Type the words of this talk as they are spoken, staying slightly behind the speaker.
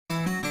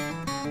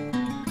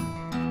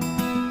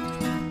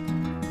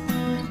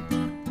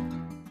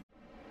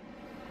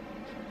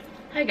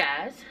Hey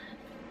guys,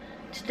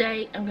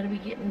 today I'm going to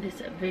be getting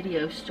this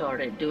video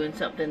started, doing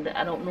something that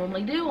I don't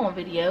normally do on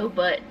video,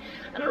 but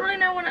I don't really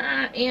know when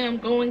I am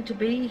going to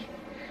be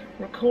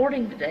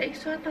recording today,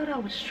 so I thought I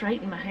would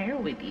straighten my hair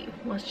with you.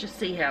 Let's just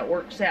see how it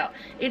works out.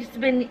 It's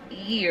been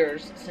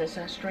years since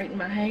I straightened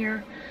my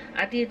hair.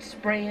 I did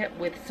spray it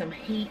with some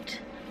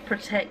heat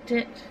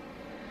protectant,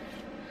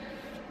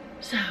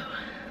 so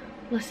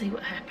let's see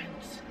what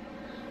happens.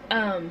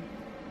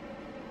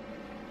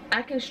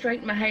 I can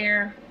straighten my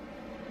hair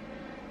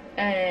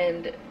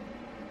and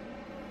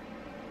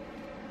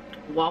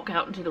walk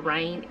out into the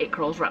rain, it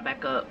curls right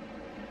back up.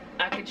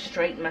 I could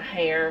straighten my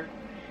hair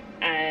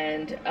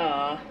and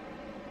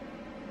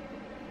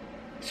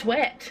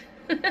sweat.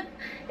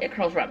 It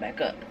curls right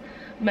back up.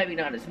 Maybe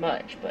not as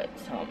much, but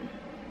some.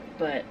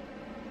 But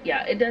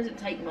yeah, it doesn't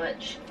take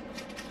much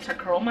to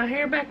curl my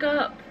hair back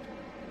up.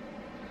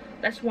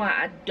 That's why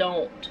I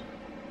don't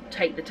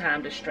take the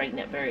time to straighten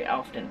it very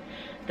often.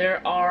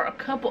 There are a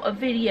couple of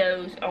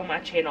videos on my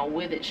channel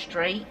with it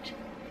straight,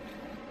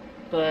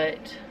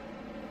 but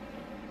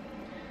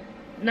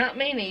not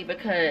many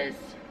because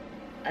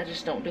I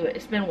just don't do it.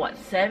 It's been what,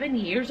 7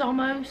 years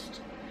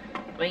almost?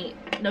 I mean,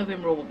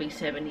 November will be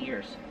 7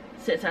 years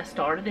since I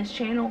started this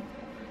channel,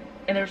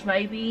 and there's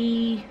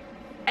maybe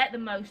at the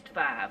most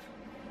 5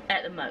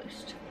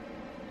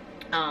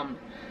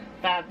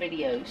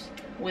 videos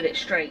with it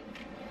straight.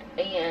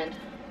 And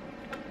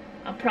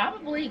I'm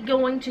probably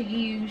going to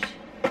use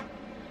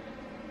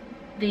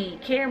the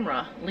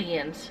camera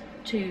lens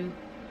to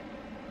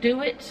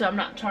do it, so I'm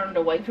not turned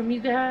away from you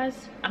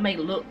guys. I may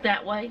look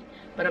that way,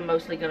 but I'm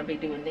mostly going to be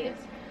doing this.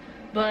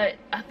 But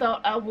I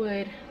thought I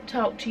would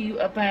talk to you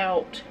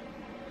about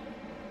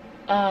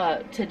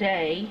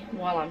today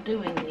while I'm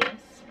doing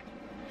this.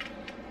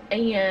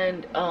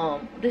 And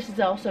this is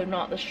also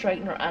not the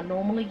straightener I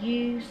normally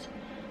use.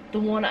 The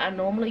one I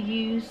normally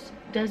use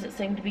doesn't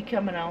seem to be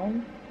coming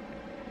on,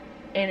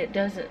 and it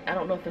doesn't, I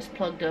don't know if it's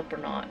plugged up or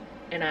not,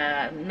 and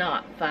I'm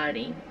not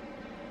fighting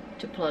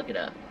to plug it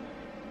up.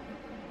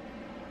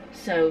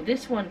 So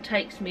this one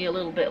takes me a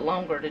little bit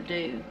longer to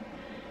do,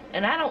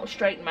 and I don't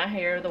straighten my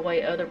hair the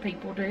way other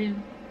people do.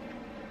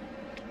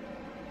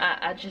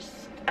 I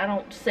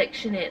don't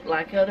section it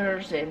like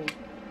others and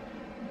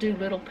do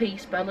little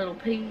piece by little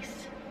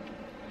piece.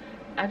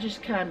 I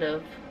just kind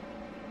of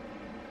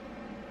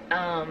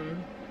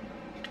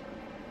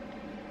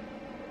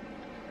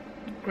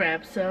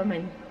grab some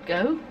and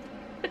go.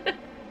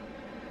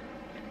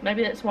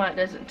 Maybe that's why it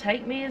doesn't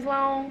take me as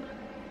long.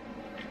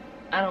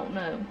 I don't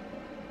know.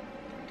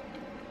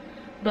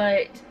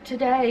 But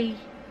today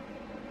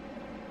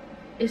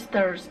is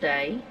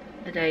Thursday,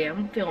 the day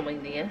I'm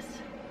filming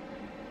this,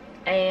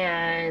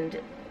 and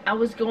I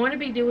was going to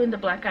be doing the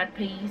black-eyed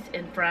peas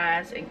and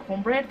fries and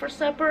cornbread for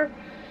supper,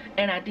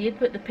 and I did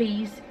put the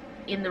peas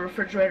in the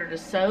refrigerator to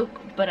soak,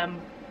 but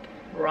I'm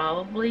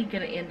probably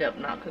going to end up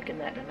not cooking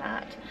that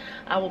tonight.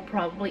 I will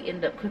probably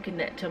end up cooking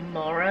that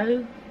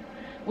tomorrow,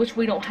 which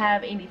we don't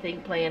have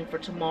anything planned for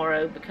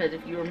tomorrow, because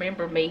if you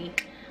remember me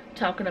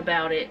talking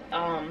about it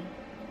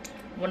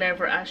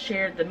whenever I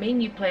shared the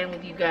menu plan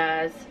with you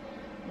guys,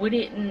 we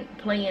didn't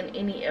plan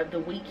any of the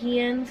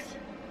weekends.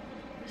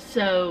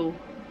 So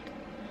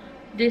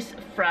this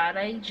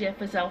Friday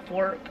Jeff is off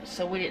work,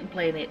 so we didn't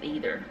plan it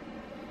either.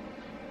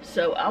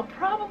 So I'll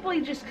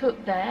probably just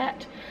cook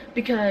that,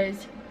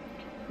 because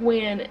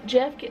when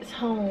Jeff gets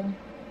home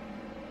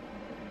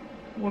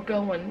we're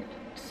going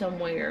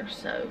somewhere,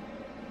 so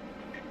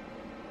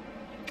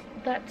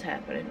that's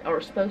happening,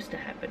 or supposed to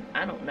happen.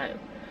 I don't know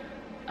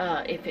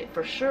if it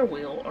for sure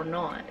will or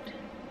not,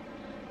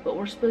 but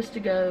we're supposed to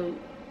go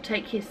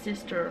take his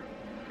sister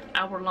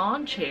our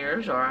lawn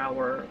chairs, or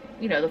our,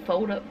 you know, the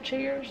fold-up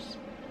chairs,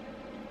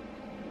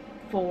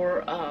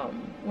 for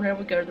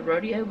whenever we go to the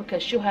rodeo,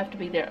 because she'll have to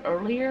be there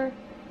earlier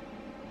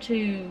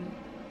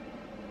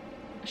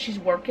she's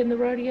working the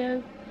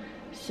rodeo,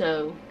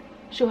 so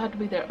she'll have to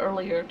be there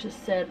earlier to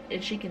set,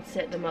 and she can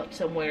set them up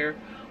somewhere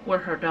where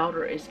her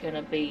daughter is going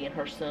to be and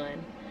her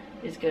son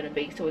is going to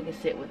be, so we can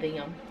sit with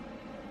them.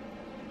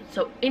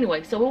 So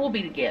anyway, so we will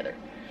be together.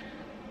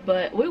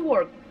 But we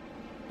work,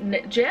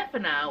 Jeff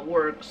and I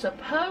were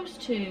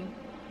supposed to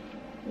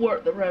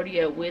work the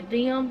rodeo with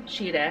them.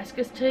 She had asked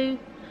us to,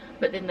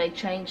 but then they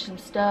changed some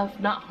stuff.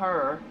 Not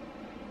her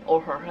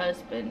or her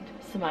husband,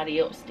 somebody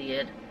else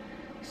did.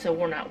 So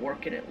we're not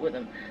working it with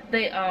them.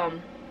 They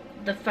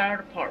the fire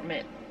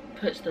department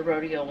puts the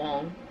rodeo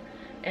on,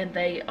 and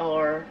they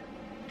are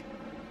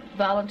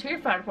volunteer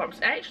fire departments.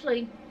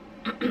 Actually,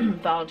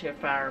 volunteer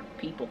fire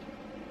people.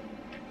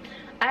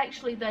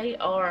 Actually, they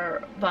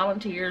are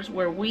volunteers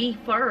where we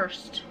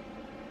first,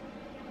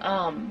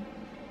 the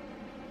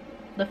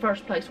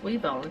first place we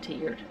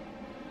volunteered.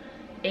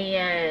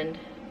 And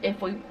if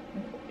we,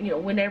 you know,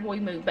 whenever we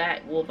move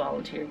back, we'll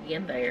volunteer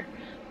again there.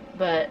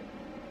 But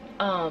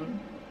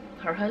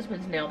her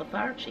husband's now the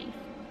fire chief.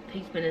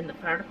 He's been in the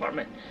fire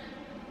department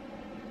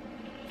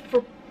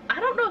for, I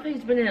don't know if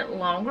he's been in it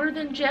longer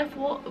than Jeff,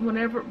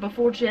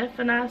 before Jeff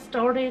and I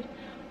started,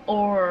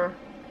 or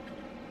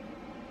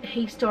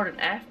he started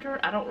after.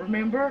 I don't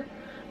remember,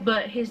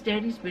 But his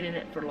daddy's been in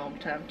it for a long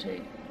time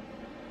too.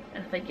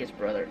 And I think his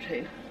brother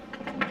too.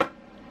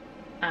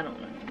 I don't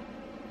know.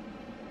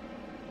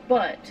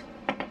 But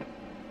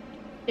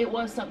it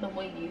was something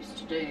we used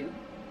to do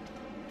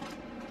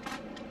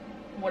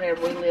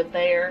whenever we lived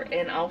there,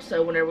 and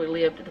also whenever we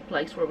lived at the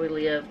place where we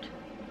lived,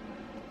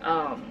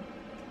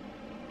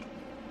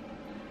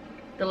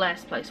 the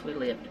last place we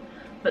lived.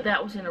 But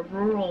that was in a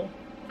rural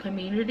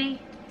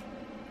community,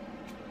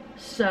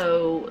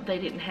 so they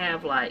didn't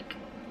have like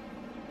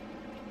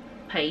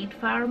paid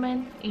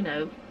firemen, you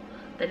know.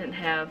 They didn't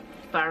have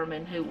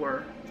firemen who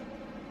were,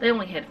 they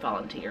only had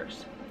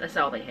volunteers. That's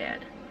all they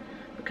had,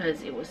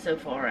 because it was so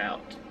far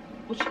out,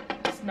 which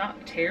is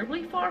not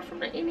terribly far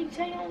from any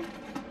town.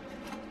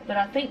 But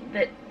I think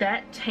that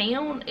that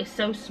town is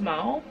so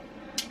small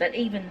that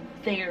even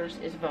theirs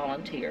is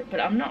volunteer. But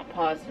I'm not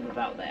positive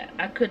about that.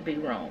 I could be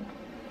wrong,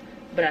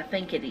 but I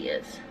think it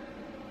is.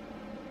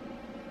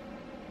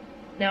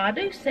 Now, I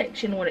do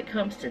section when it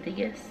comes to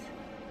this,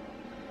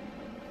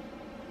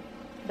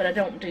 but I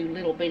don't do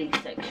little bitty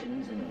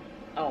sections and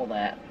all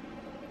that.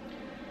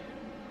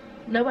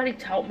 Nobody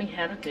taught me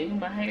how to do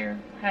my hair,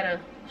 how to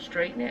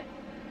straighten it.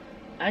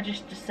 I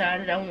just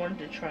decided I wanted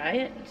to try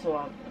it, so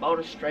I bought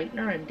a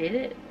straightener and did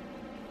it.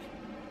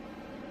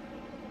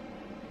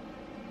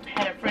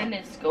 Had a friend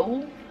in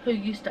school who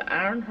used to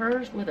iron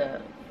hers with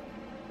a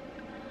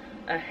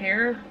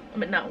hair, I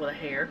mean not with a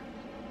hair,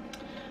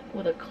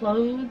 with a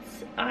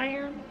clothes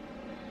iron.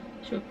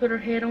 She would put her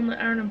head on the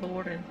ironing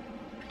board and,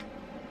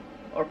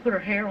 or put her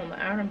hair on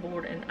the ironing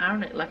board and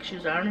iron it like she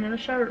was ironing a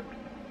shirt,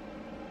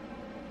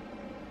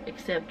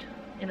 except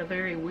in a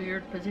very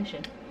weird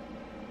position.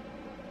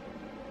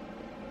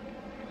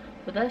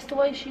 But that's the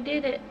way she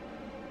did it,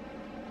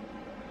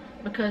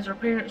 because her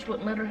parents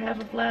wouldn't let her have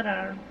a flat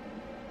iron.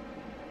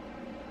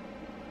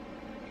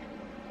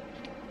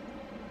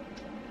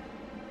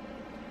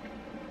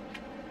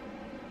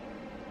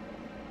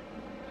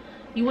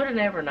 You would have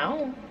never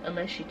known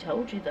unless she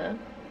told you, though,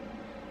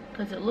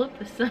 because it looked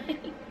the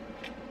same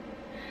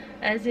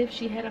as if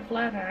she had a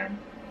flat iron.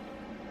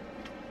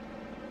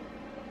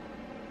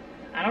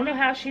 I don't know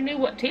how she knew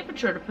what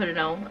temperature to put it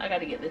on. I got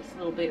to get this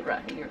little bit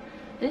right here.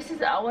 This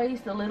is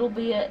always the little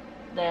bit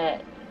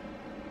that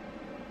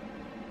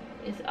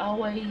is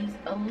always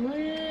a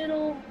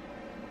little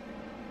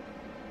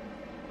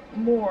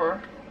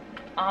more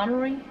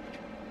ornery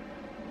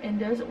and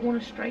doesn't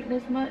want to straighten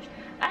as much.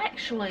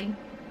 Actually,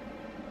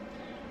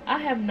 I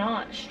have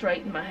not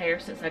straightened my hair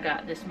since I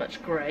got this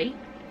much gray,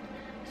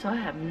 so I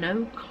have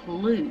no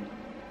clue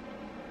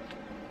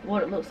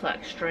what it looks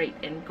like straight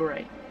and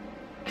gray.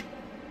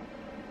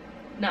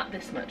 Not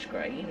this much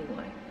gray,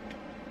 anyway.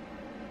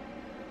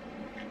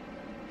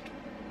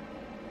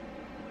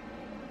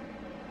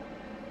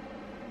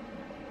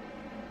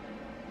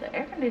 The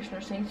air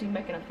conditioner seems to be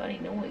making a funny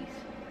noise.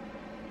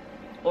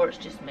 Or it's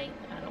just me,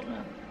 I don't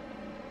know.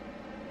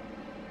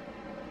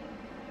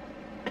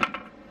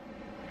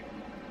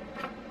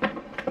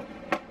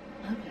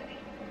 Okay.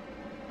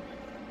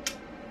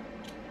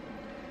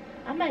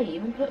 I may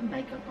even put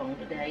makeup on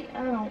today,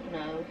 I don't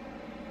know.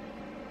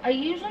 I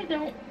usually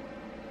don't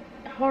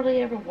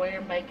hardly ever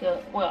wear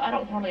makeup. Well, I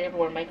don't hardly ever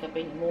wear makeup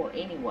anymore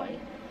anyway.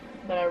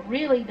 But I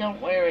really don't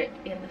wear it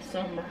in the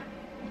summer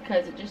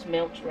because it just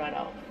melts right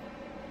off.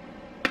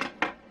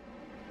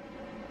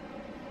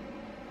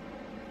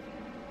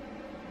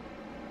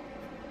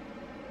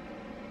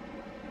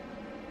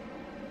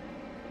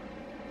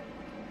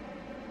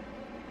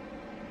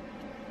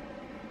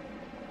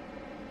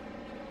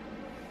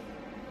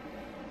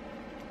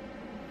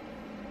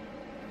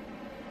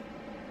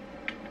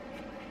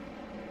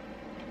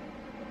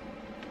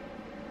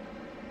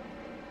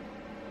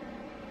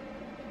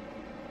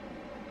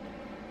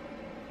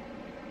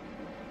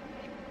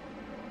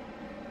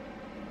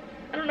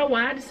 I don't know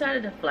why I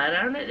decided to flat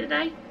iron it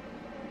today,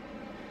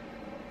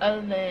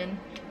 other than,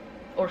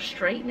 or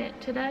straighten it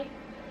today,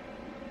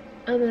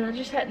 other than I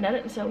just hadn't done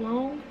it in so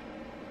long.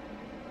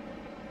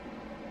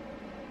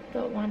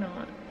 Thought, why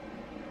not?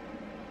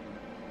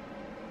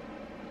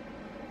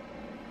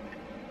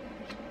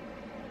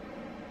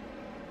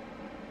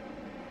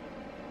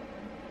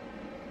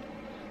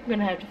 I'm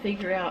gonna have to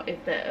figure out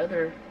if that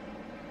other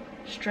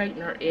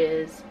straightener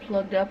is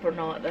plugged up or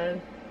not,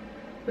 though,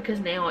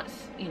 because now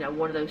it's, you know,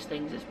 one of those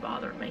things that's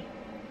bothering me.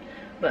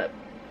 But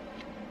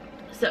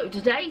so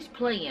today's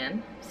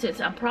plan,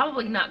 since I'm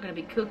probably not going to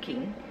be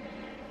cooking,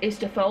 is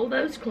to fold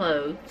those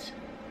clothes.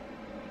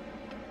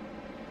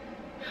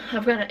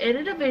 I've got to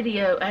edit a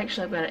video.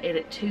 Actually, I've got to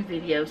edit 2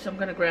 videos, so I'm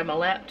going to grab my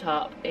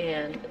laptop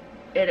and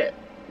edit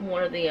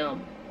one of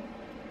them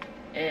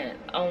and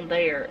on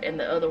there and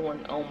the other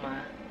one on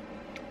my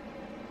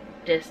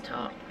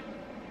desktop.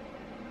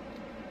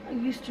 I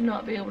used to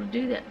not be able to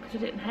do that because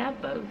I didn't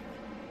have both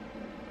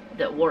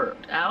that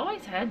worked. I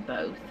always had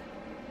both.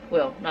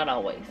 Well, not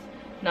always.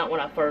 Not when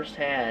I first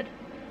had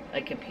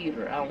a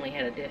computer. I only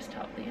had a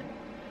desktop then.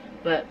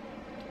 But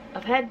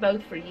I've had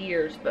both for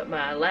years, but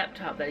my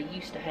laptop that I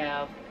used to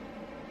have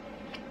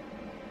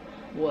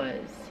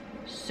was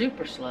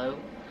super slow.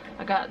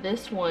 I got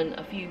this one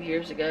a few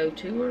years ago,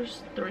 2 or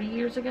 3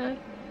 years ago,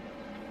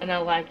 and I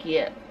like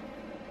it.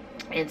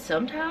 And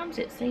sometimes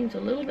it seems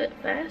a little bit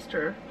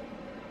faster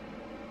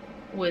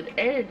with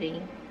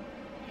editing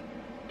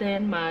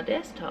than my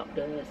desktop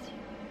does.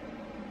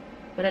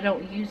 But I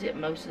don't use it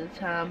most of the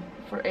time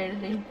for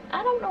editing.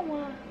 I don't know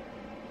why.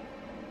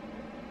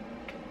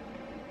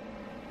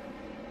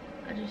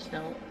 I just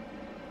don't.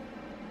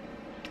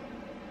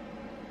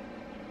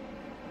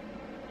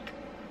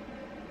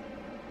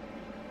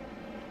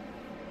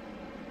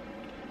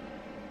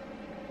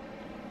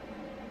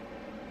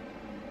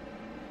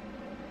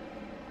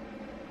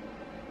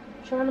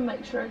 Trying to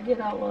make sure I get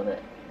all of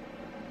it,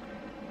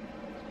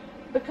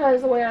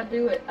 because the way I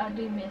do it, I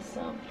do miss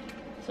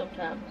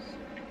sometimes.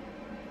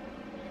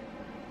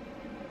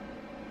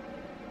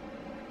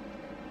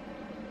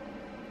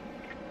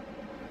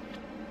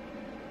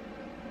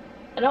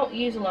 I don't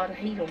use a lot of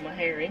heat on my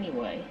hair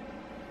anyway,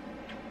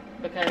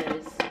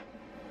 because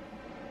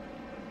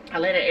I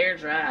let it air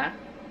dry.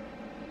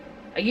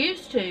 I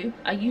used to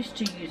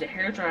use a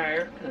hair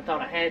dryer because I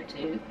thought I had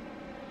to,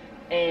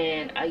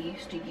 and I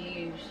used to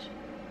use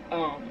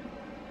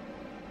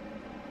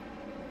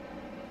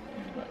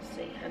let's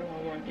see, how do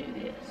I want to do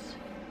this?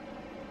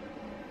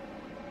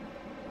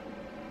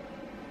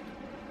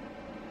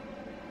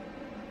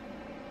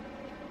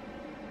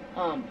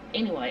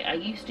 Anyway, I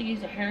used to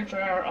use a hair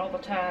dryer all the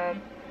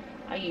time.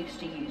 I used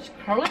to use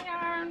curling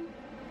iron.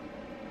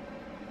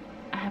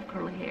 I have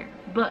curly hair,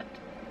 but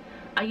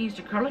I used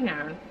a curling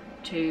iron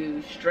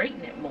to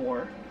straighten it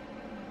more,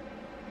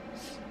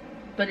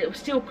 but it was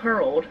still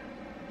curled,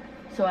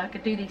 so I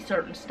could do these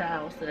certain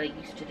styles that I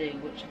used to do,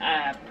 which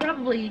I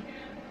probably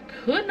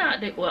could not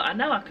do. Well, I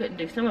know I couldn't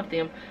do some of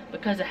them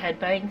because I had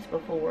bangs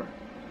before,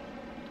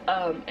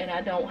 and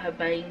I don't have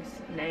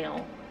bangs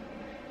now.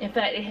 In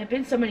fact, it had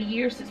been so many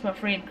years since my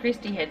friend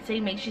Christy had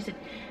seen me. She said,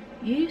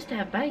 "You used to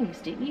have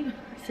bangs, didn't you?"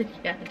 I said,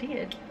 "Yeah, I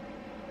did."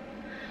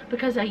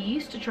 Because I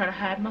used to try to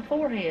hide my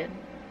forehead.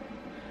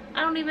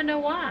 I don't even know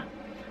why.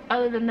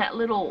 Other than that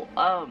little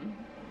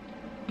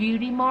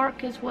beauty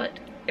mark is what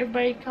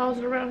everybody calls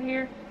it around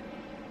here.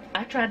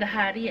 I tried to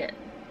hide it.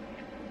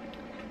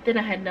 Then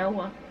I had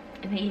Noah,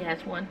 and he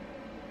has one.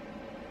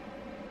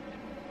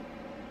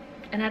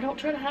 And I don't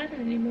try to hide it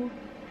anymore.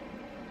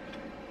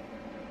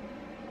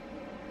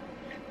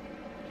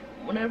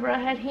 Whenever I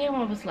had him,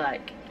 I was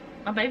like,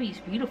 my baby's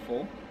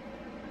beautiful.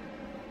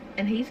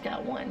 And he's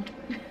got one.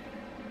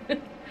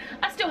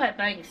 I still had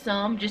bangs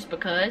some just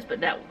because, but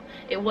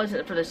it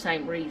wasn't for the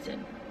same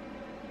reason.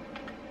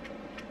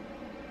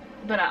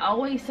 But I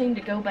always seem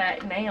to go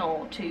back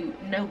now to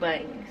no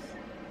bangs,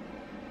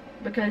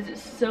 because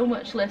it's so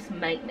much less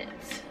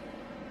maintenance.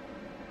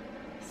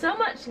 So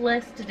much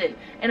less to do.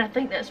 And I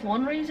think that's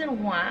one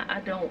reason why I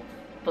don't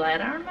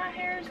flat iron my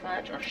hair as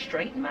much or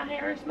straighten my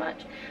hair as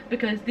much,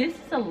 because this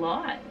is a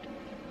lot.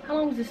 How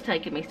long has this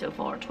taken me so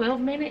far?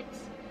 12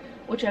 minutes?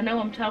 Which I know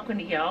I'm talking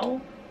to y'all,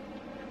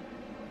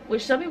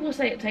 which some people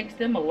say it takes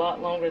them a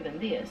lot longer than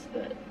this,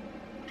 but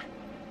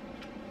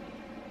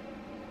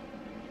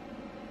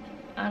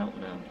I don't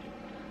know.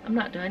 I'm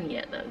not done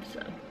yet though,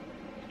 so.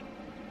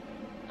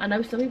 I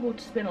know some people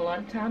spend a lot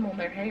of time on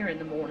their hair in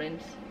the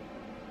mornings.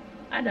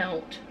 I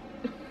don't.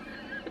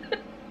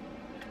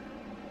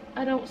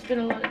 I don't spend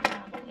a lot of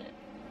time on it.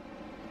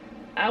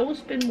 I will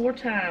spend more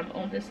time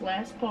on this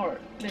last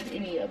part than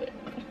any of it.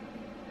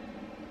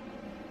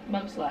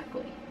 Most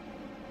likely.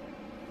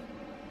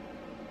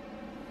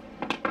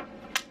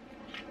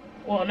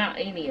 Well, not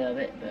any of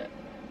it, but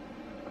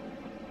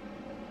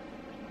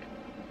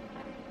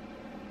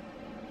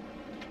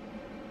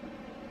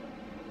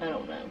I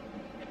don't know.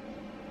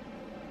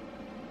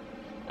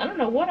 I don't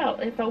know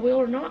if I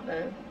will or not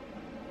though.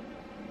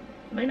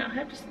 May not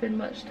have to spend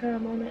much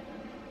time on it.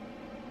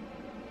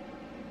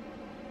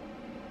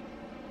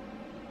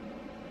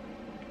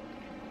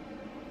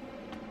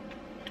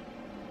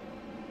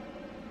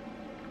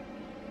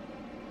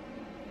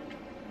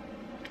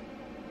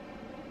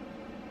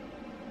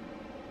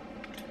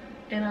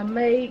 And I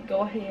may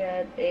go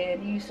ahead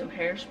and use some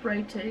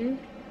hairspray too,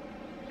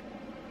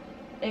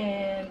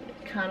 and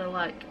kind of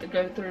like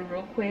go through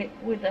real quick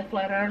with a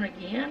flat iron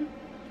again.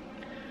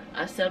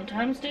 I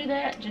sometimes do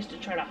that just to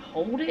try to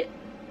hold it.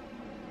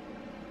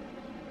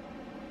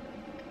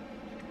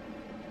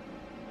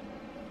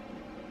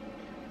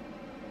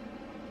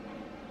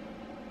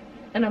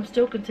 And I'm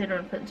still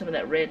considering putting some of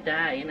that red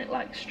dye in it,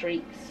 like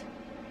streaks,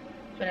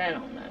 but I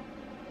don't know.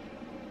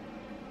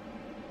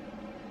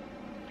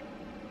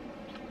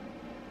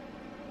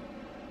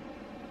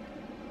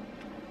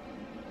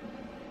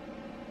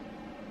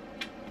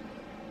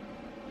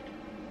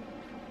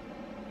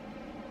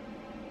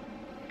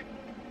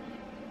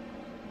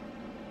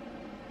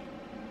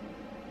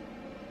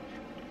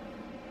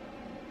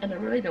 And I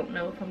really don't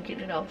know if I'm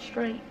getting it all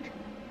straight.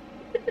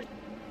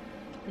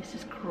 This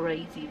is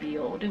crazy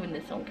deal, doing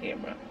this on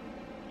camera.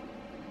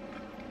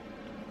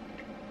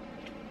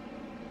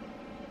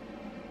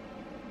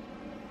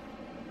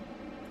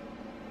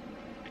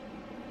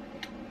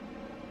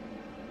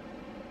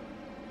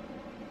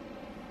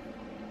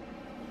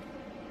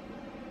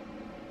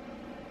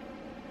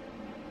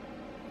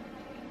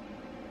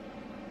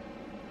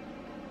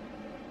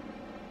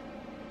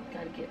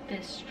 get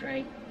this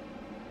straight.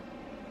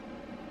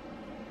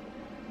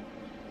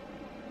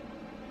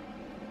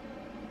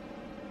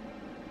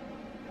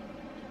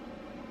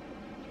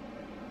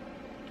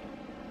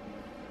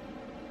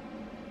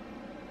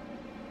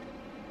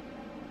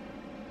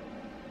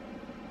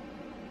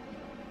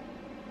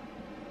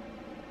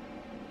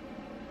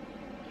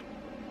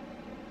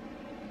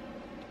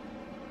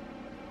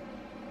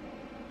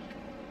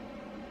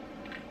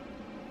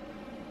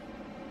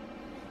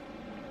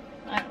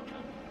 I don't know.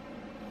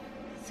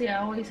 See,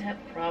 I always have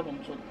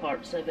problems with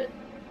parts of it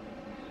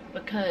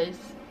because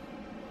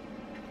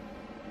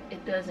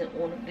it doesn't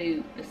want to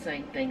do the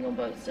same thing on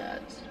both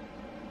sides.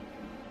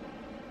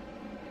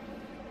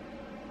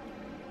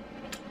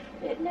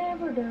 It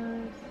never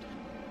does.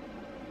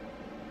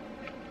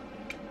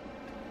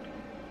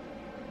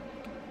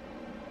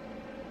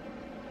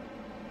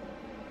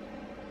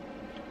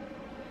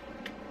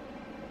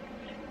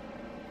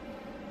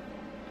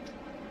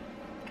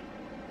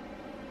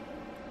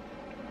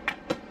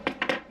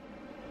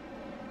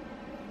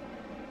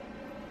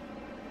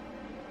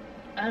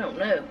 I don't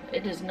know.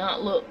 It does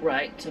not look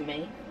right to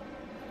me.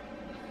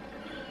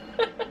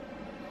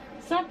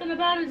 Something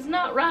about it is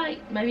not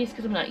right. Maybe it's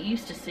because I'm not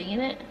used to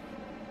seeing it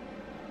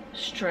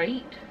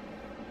straight.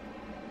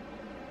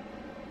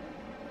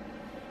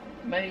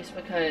 Maybe it's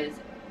because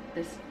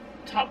this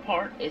top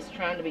part is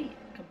trying to be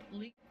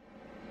complete.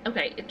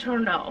 Okay, it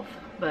turned off,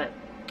 but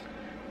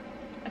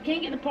I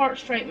can't get the part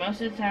straight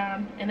most of the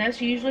time, and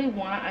that's usually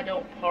why I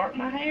don't part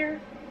my hair.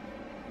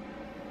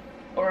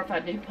 Or if I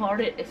do part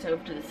it, it's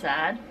over to the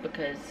side,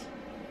 because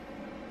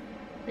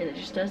then it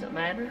just doesn't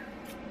matter.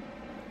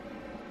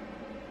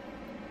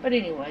 But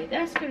anyway,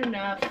 that's good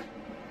enough.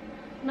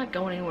 I'm not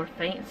going anywhere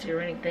fancy or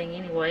anything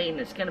anyway, and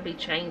it's going to be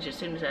changed as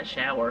soon as I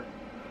shower.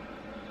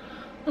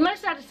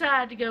 Unless I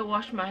decide to go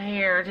wash my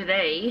hair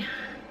today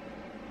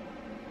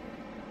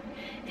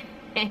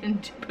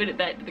and put it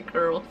back to the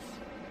curls.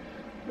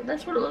 But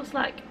that's what it looks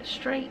like,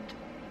 straight.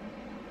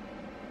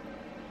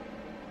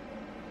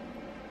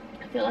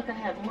 I feel like I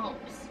have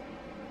lumps.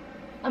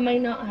 I may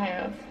not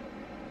have,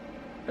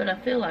 but I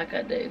feel like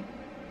I do.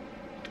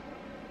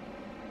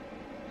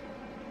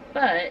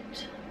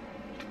 But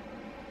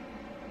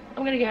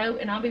I'm gonna go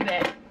and I'll be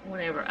back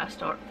whenever I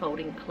start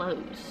folding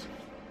clothes.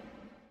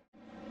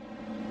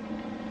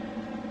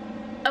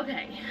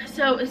 Okay,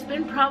 so it's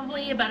been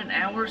probably about an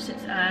hour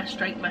since I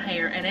straightened my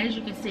hair, and as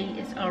you can see,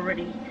 it's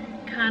already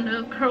kind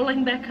of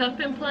curling back up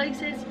in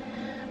places.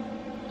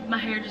 My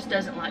hair just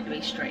doesn't like to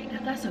be straight.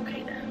 That's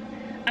okay though.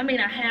 I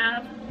mean, I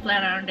have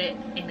flat ironed it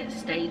and it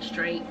stayed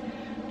straight,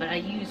 but I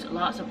use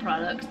lots of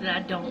products that I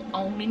don't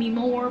own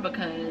anymore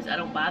because I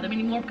don't buy them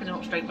anymore because I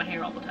don't straighten my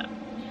hair all the time.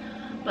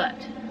 But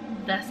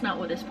that's not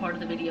what this part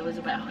of the video is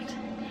about.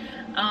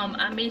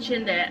 I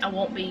mentioned that I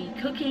won't be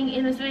cooking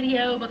in this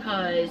video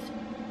because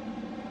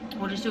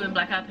we're just doing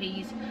black eyed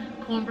peas,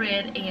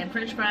 cornbread, and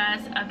french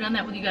fries. I've done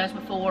that with you guys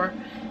before,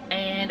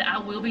 and I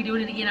will be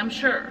doing it again, I'm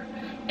sure.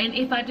 And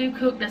if I do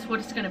cook, that's what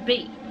it's going to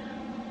be.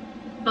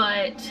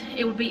 But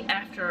it will be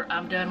after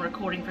I'm done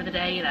recording for the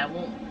day, and I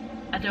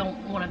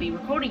don't want to be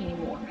recording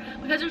anymore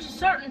because there's a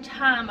certain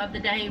time of the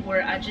day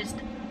where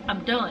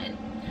I'm done.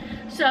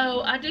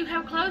 So I do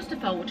have clothes to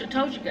fold, which I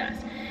told you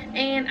guys,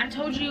 and I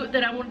told you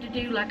that I wanted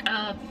to do like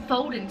a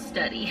folding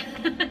study.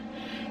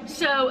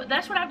 So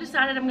that's what I've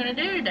decided I'm going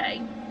to do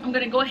today. I'm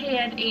going to go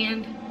ahead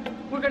and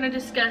we're going to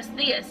discuss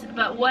this.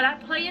 But what I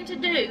plan to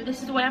do,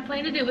 this is the way I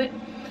plan to do it,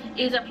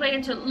 is I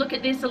plan to look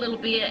at this a little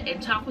bit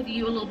and talk with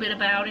you a little bit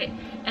about it.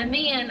 And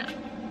then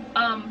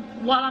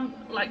while I'm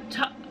like,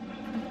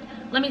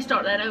 let me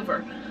start that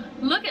over.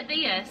 Look at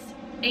this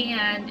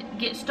and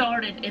get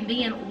started, and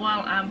then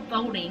while I'm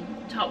folding,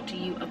 talk to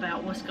you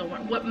about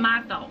what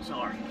my thoughts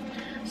are.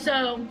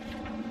 So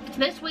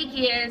this week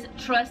is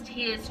Trust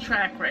His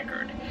Track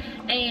Record,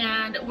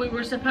 and we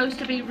were supposed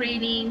to be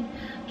reading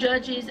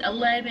Judges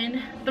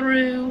 11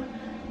 through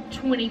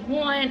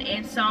 21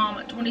 and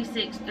Psalm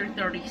 26 through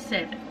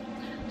 37.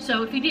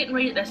 So if you didn't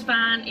read it, that's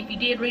fine. If you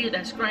did read it,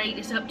 that's great.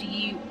 It's up to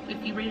you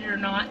if you read it or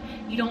not.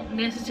 You don't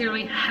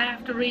necessarily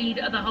have to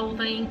read the whole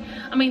thing.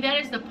 I mean, that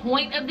is the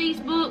point of these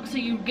books, so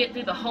you get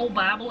through the whole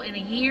Bible in a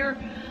year.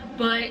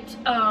 But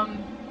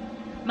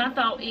my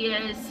thought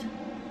is,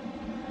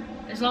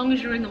 as long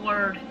as you're in the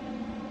Word,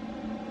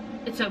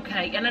 it's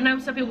okay. And I know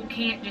some people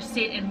can't just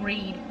sit and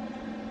read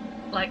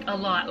like a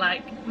lot.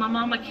 Like my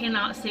mama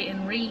cannot sit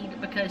and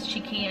read because she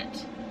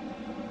can't,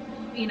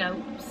 you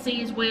know,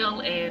 see as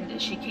well,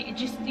 and she can't,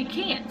 you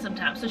can't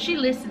sometimes. So she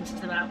listens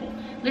to the Bible.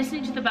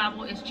 Listening to the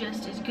Bible is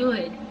just as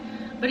good.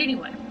 But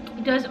anyway,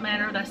 it doesn't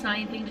matter. That's not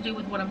anything to do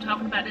with what I'm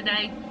talking about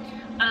today.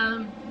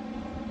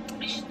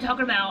 She's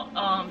talking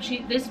about,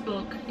 this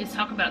book is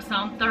talking about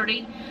Psalm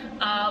 30,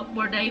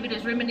 where David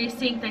is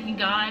reminiscing, thanking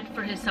God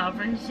for his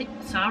sovereignty.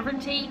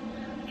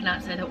 I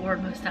cannot say that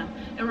word most of the time.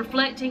 And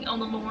reflecting on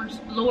the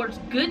Lord's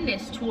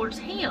goodness towards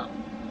him.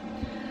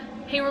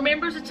 He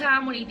remembers a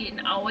time when he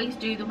didn't always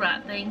do the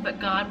right thing, but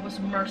God was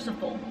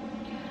merciful.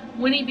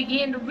 When he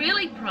began to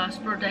really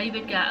prosper,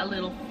 David got a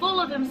little full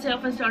of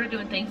himself and started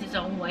doing things his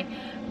own way.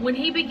 When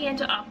he began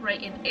to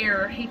operate in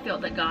error, he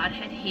felt that God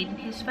had hidden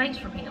his face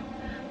from him.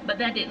 But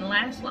that didn't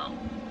last long.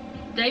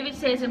 David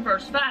says in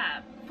verse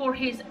 5, "For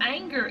his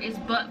anger is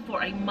but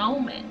for a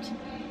moment.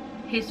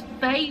 His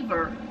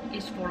favor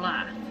is for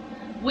life.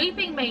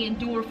 Weeping may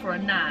endure for a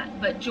night,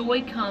 but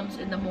joy comes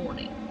in the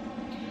morning."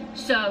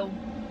 So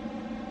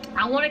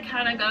I want to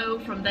kind of go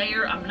from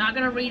there. I'm not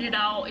going to read it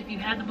all. If you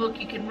have the book,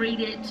 you can read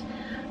it.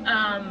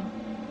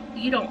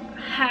 You don't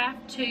have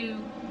to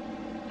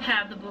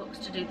have the books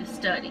to do the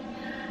study.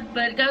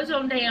 But it goes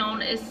on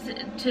down, it's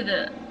to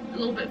the a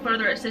little bit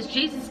further. It says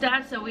Jesus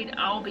died so we'd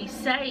all be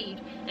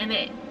saved, and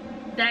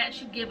that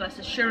should give us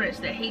assurance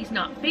that he's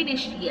not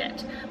finished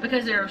yet,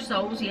 because there are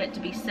souls yet to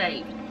be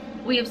saved.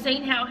 We have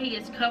seen how he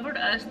has covered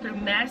us through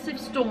massive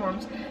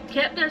storms,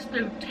 kept us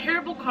through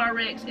terrible car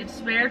wrecks, and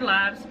spared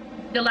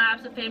the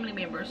lives of family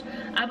members.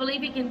 I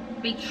believe he can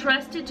be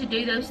trusted to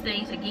do those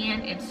things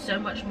again and so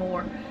much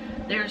more.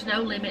 There is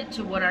no limit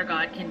to what our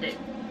God can do.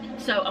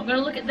 So I'm going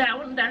to look at that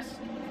one. That's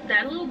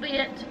that a little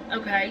bit,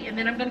 okay, and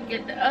then I'm going to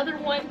get the other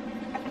one,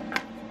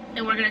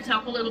 and we're going to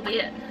talk a little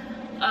bit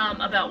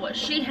about what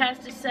she has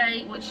to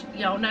say, which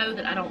y'all know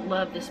that I don't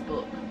love this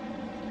book,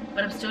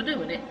 but I'm still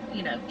doing it,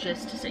 you know,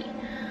 just to see.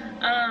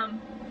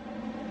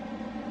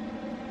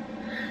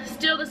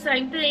 Still the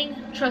same thing,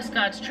 trust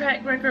God's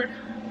track record.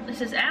 It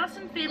says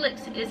Allison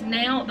Felix is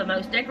now the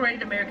most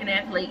decorated American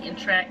athlete in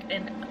track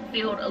and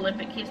field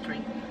Olympic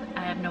history.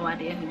 I have no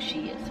idea who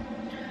she is.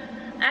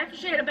 After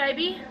she had a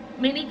baby,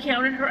 many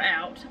counted her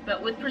out,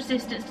 but with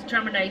persistence,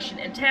 determination,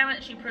 and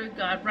talent, she proved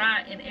God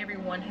right and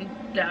everyone who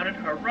doubted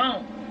her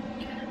wrong.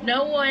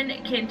 No one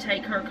can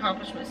take her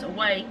accomplishments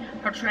away.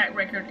 Her track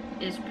record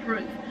is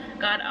proof.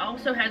 God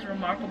also has a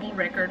remarkable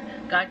record.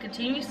 God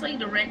continuously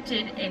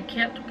directed and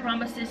kept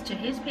promises to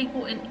his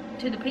people and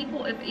to the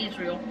people of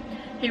Israel.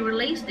 He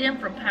released them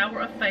from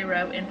power of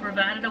Pharaoh and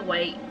provided a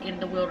way in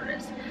the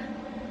wilderness.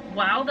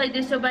 While they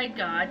disobeyed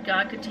God,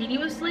 God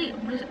continuously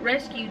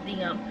rescued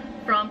them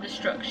from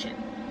destruction.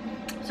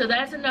 So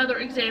that's another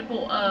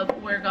example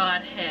of where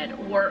God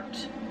had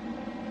worked,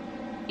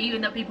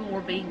 even though people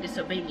were being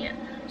disobedient.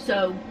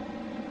 So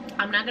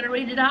I'm not going to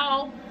read it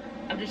all.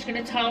 I'm just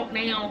going to talk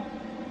now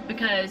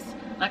because,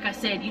 like I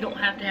said, you don't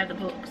have to have the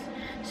books.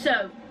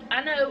 So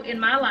I know in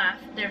my life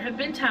there have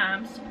been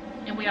times,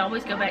 and we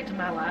always go back to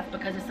my life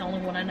because it's the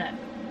only one I know.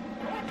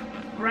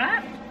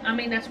 Right? I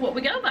mean, that's what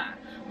we go by,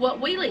 what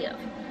we live.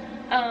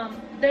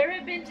 There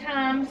have been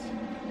times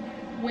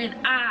when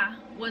I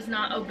was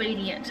not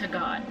obedient to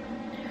God.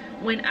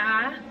 When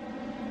I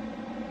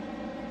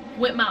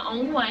went my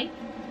own way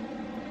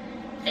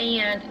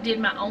and did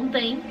my own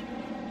thing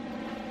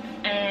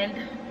and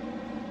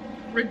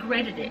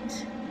regretted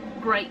it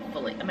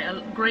gratefully. I mean,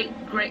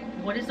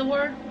 what is the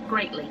word?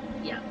 Greatly.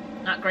 Yeah,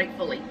 not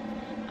gratefully.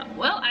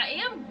 Well,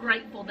 I am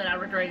grateful that I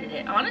regretted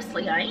it.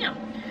 Honestly, I am.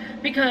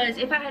 Because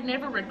if I had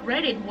never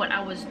regretted what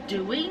I was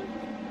doing,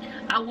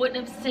 I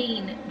wouldn't have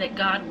seen that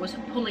God was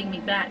pulling me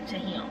back to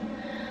him.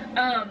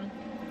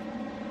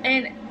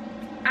 And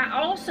I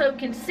also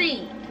can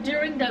see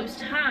during those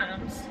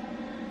times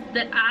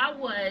that I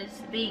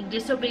was being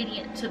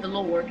disobedient to the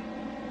Lord,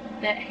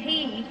 that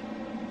he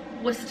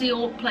was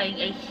still playing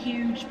a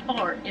huge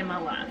part in my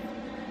life.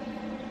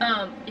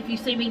 If you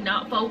see me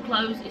not fold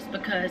clothes, it's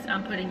because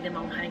I'm putting them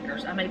on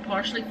hangers. I may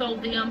partially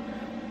fold them,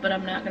 but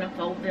I'm not going to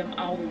fold them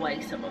all the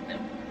way, some of them.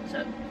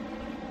 So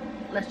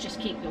let's just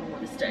keep going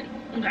with the study.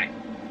 Okay.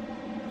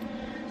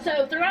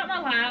 So throughout my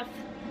life,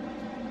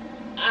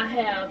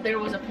 there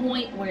was a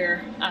point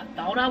where I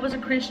thought I was a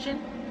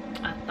Christian.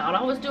 I thought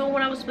I was doing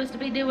what I was supposed to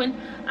be doing.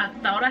 I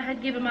thought I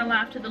had given my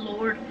life to the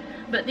Lord.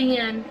 But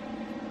then,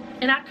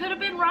 and I could have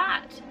been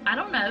right. I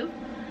don't know.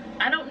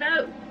 I don't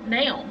know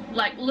now.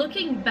 Like,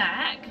 looking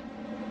back,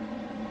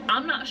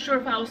 I'm not sure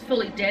if I was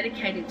fully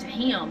dedicated to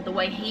him the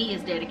way he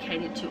is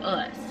dedicated to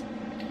us.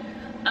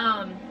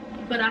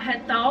 But I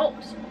had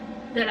thought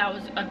that I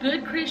was a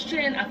good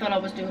Christian. I thought I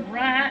was doing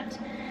right.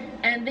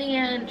 And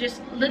then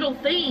just little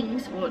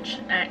things, which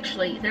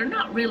actually, they're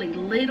not really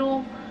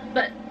little,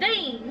 but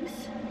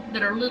things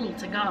that are little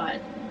to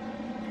God,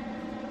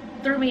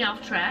 threw me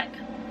off track.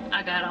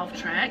 I got off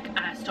track.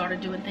 I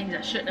started doing things I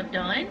shouldn't have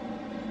done.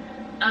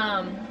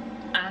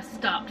 I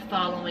stopped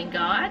following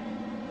God,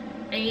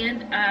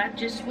 and I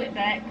just went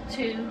back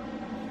to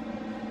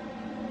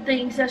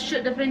things I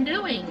shouldn't have been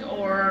doing,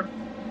 or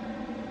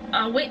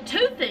I went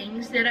to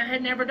things that I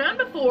had never done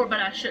before, but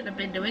I shouldn't have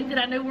been doing, that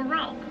I knew were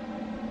wrong.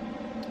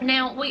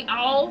 Now, we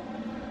all,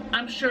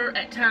 I'm sure,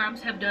 at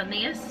times have done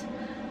this.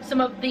 Some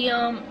of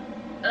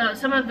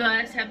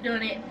us have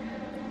done it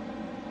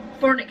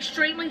for an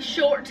extremely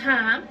short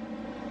time.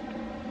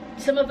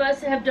 Some of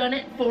us have done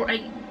it for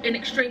an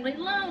extremely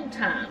long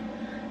time.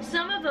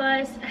 Some of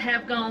us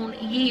have gone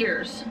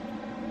years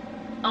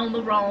on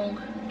the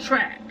wrong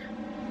track.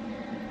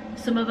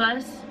 Some of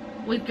us,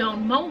 we've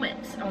gone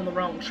moments on the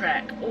wrong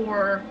track,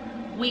 or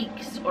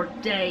weeks, or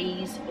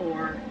days,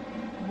 or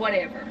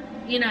whatever.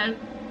 You know,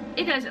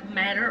 it doesn't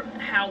matter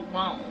how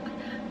long.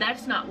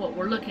 that's not what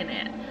we're looking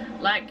at.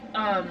 Like,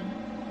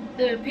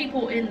 the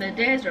people in the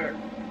desert,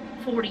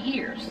 40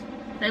 years,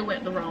 they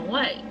went the wrong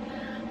way.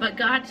 But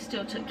God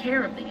still took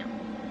care of them.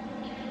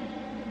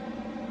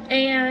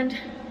 And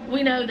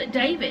we know that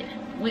David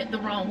went the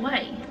wrong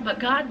way, but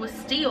God was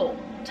still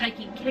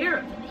taking care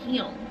of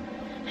him.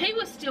 He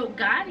was still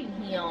guiding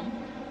him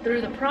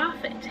through the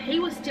prophet. He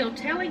was still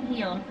telling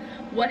him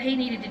what he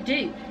needed to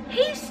do.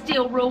 He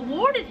still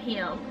rewarded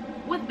him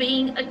with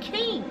being a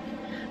king,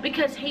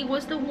 because he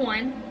was the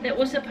one that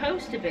was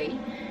supposed to be,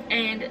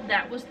 and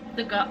that was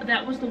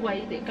the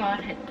way that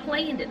God had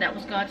planned it. That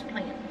was God's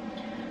plan.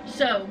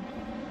 So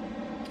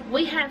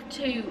we have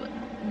to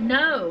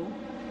know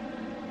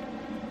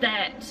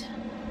that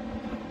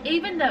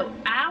even though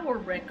our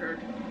record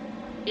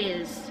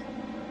is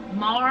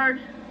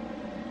marred,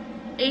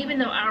 even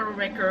though our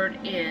record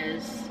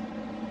is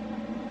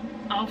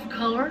off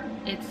color,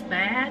 it's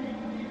bad,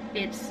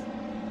 it's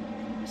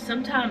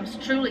sometimes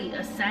truly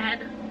a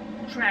sad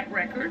track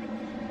record,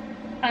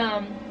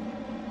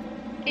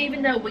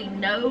 even though we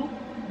know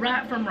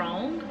right from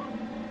wrong,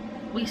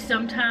 we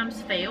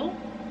sometimes fail,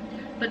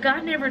 but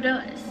God never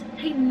does.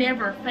 He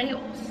never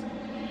fails.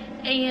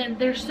 And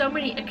there's so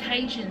many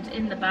occasions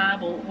in the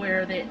Bible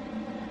where that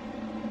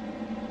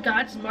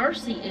God's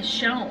mercy is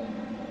shown.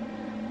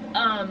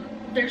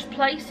 There's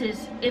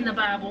places in the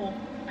Bible,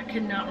 I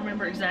cannot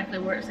remember exactly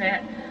where it's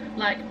at,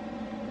 like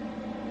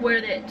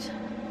where that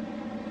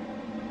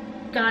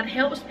God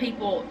helps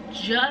people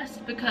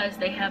just because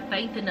they have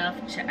faith enough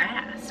to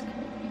ask.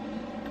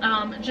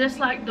 Just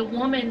like the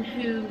woman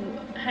who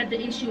had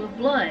the issue of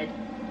blood.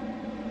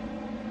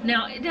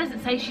 Now, it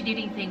doesn't say she did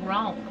anything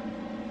wrong,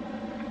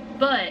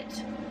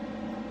 but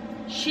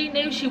she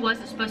knew she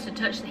wasn't supposed to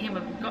touch the hem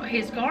of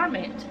his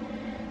garment,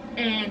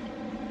 and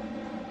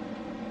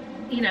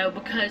you know,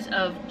 because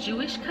of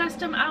Jewish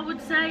custom, I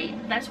would say.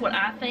 That's what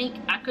I think.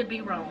 I could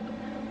be wrong.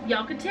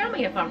 Y'all could tell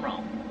me if I'm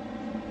wrong.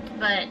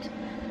 But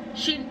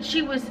she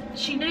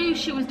knew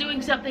she was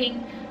doing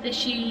something that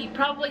she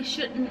probably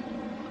shouldn't,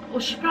 well,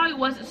 she probably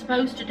wasn't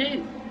supposed to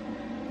do.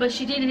 But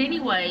she did it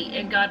anyway,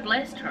 and God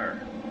blessed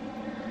her.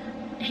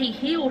 He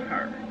healed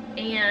her.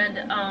 And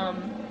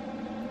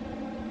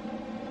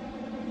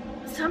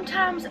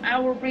sometimes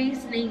our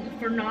reasoning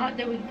for not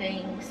doing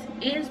things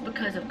is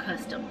because of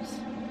customs.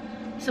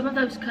 Some of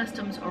those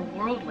customs are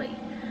worldly,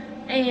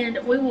 and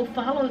we will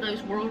follow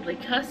those worldly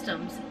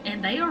customs,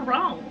 and they are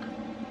wrong.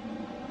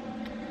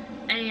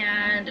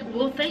 And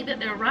we'll think that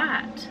they're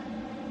right,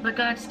 but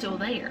God's still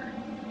there.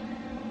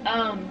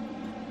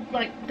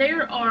 Like,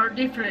 there are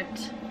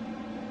different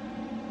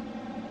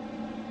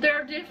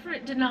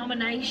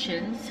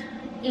denominations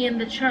in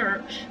the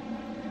church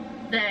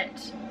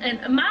that,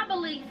 and my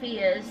belief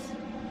is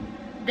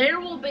there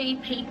will be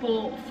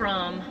people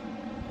from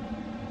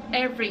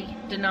every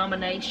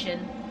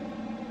denomination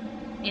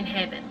in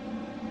heaven.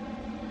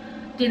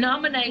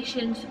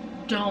 Denominations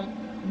don't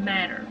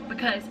matter,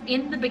 because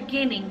in the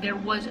beginning there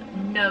was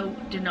no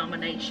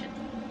denomination.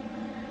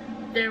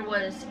 There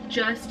was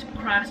just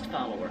Christ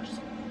followers.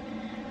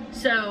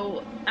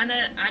 So I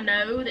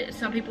know that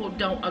some people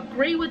don't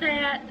agree with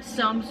that.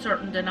 Some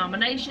certain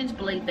denominations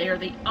believe they are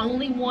the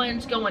only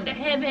ones going to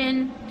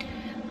heaven.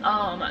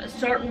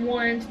 Certain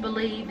ones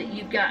believe that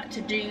you've got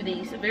to do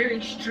these very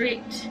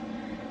strict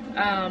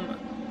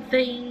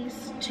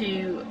things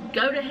to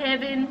go to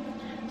heaven.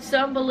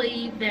 Some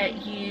believe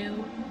that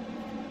you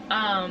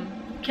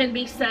can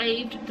be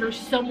saved through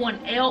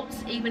someone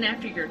else even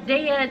after you're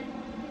dead,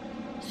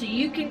 so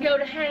you can go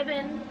to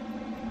heaven.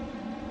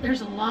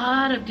 There's a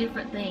lot of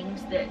different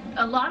things, that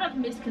a lot of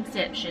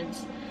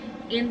misconceptions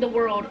in the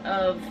world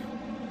of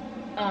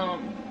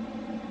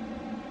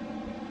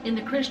in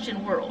the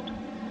Christian world.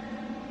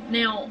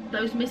 Now,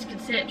 those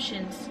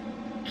misconceptions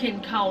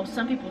can cause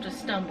some people to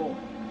stumble.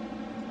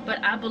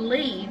 But I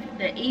believe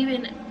that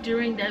even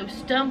during those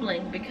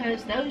stumbling,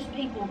 because those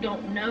people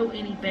don't know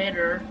any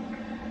better,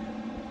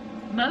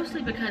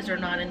 mostly because they're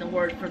not in the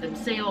Word for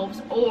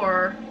themselves,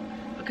 or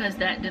because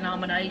that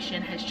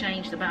denomination has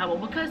changed the Bible,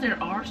 because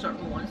there are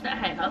certain ones that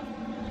have.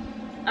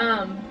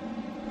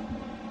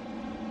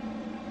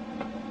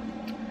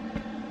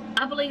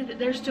 I believe that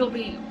there still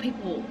be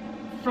people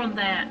from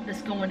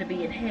that's going to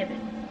be in heaven,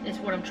 is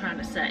what I'm trying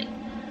to say.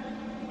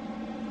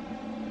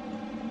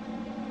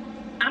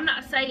 I'm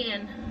not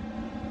saying,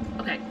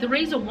 okay, the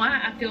reason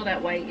why I feel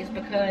that way is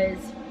because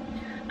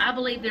I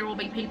believe there will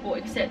be people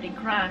accepting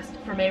Christ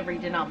from every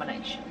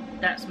denomination.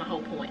 That's my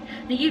whole point.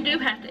 Now, you do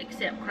have to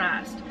accept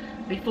Christ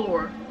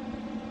before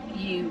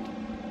you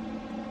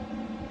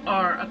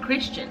are a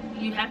Christian.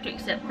 You have to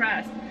accept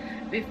Christ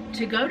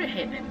to go to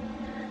heaven.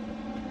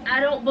 I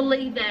don't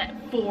believe that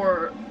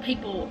for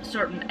people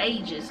certain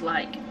ages,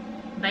 like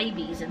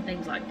babies and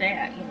things like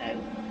that, you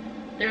know.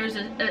 There's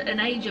an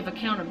age of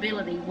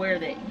accountability where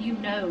that you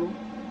know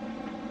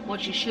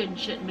what you should and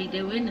shouldn't be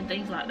doing and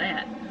things like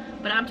that.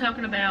 But I'm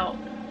talking about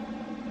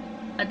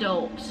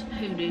adults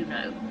who do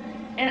know.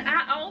 And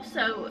I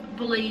also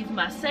believe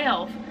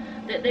myself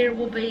that there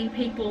will be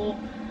people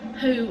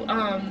who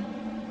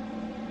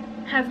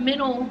have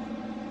mental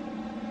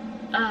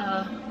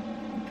I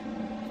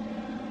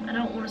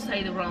don't want to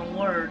say the wrong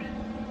word.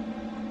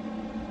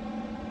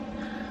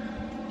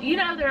 You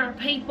know, there are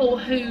people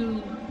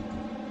who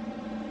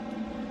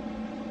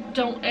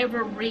don't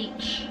ever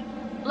reach,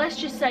 let's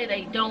just say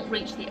they don't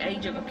reach the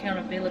age of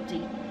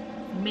accountability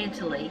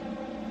mentally,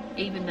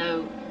 even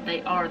though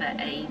they are that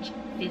age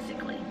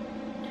physically.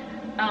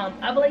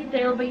 I believe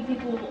there will be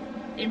people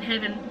in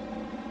heaven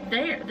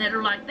there that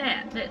are like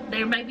that. That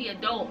there may be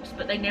adults,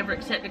 but they never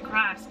accepted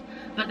Christ,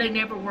 but they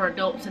never were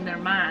adults in their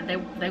mind.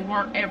 They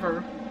weren't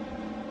ever,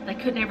 they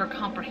could never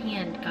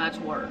comprehend God's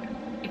word,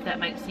 if that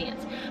makes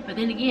sense. But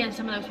then again,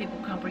 some of those people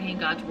comprehend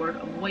God's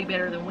word way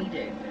better than we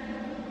do.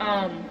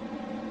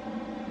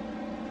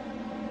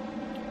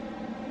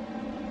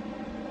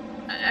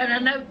 And I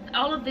know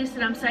all of this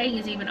that I'm saying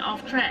is even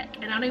off track,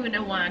 and I don't even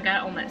know why I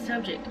got on that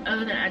subject,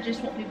 other than I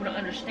just want people to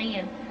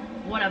understand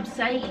what I'm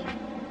saying.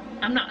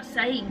 I'm not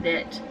saying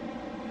that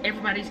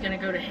everybody's going to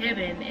go to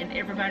heaven and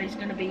everybody's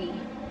going to be,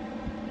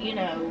 you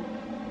know,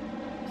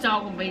 it's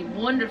all going to be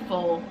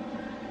wonderful,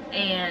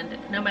 and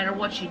no matter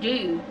what you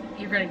do,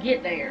 you're going to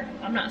get there.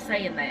 I'm not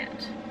saying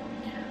that.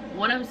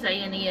 What I'm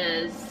saying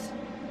is,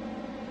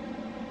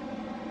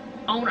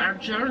 on our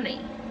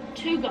journey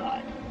to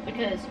God,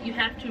 because you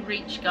have to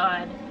reach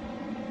God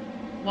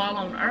while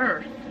on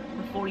earth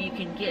before you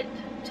can get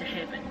to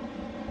heaven.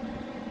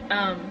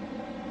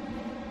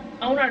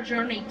 On our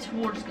journey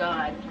towards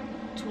God,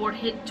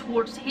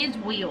 towards His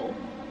will,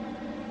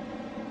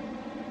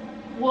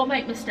 we'll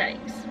make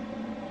mistakes.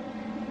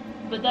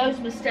 But those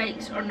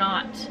mistakes are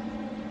not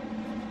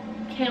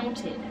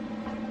counted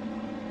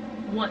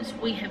once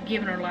we have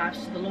given our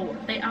lives to the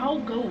Lord. They all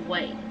go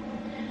away.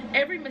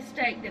 Every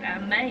mistake that I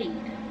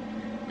made,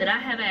 that I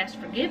have asked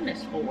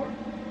forgiveness for,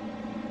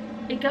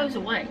 it goes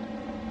away.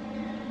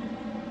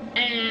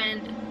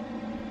 And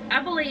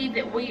I believe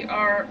that we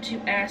are to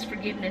ask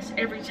forgiveness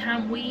every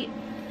time we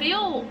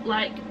feel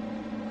like,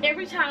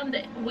 every time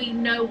that we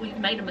know we've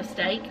made a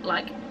mistake.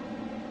 Like,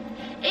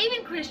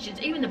 even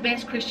Christians, even the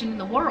best Christian in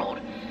the world,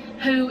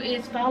 who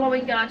is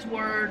following God's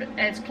word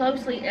as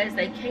closely as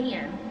they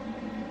can,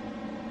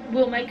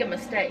 will make a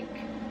mistake.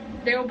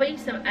 There will be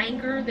some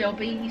anger, there'll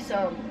be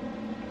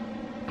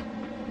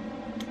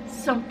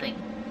something.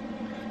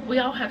 We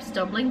all have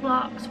stumbling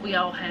blocks. We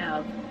all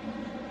have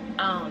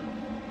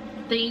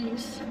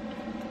things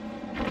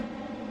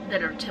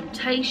that are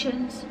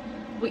temptations.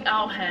 We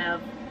all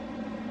have,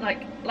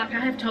 like I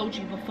have told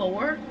you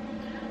before,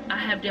 I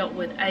have dealt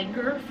with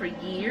anger for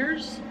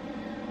years.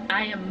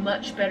 I am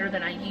much better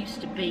than I used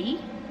to be,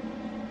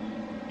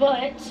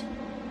 but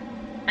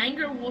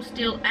anger will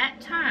still at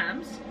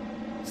times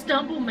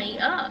stumble me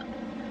up,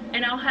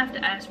 and I'll have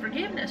to ask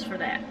forgiveness for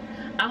that.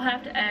 I'll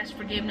have to ask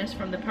forgiveness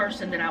from the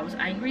person that I was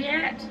angry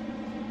at,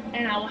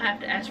 and I will have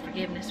to ask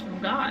forgiveness from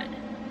God.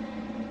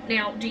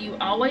 Now, do you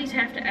always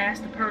have to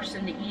ask the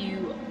person that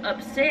you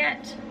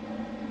upset?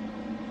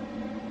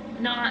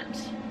 Not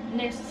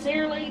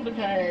necessarily,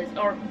 because,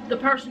 or the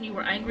person you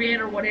were angry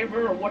at, or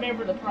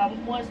whatever the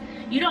problem was.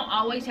 You don't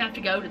always have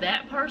to go to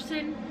that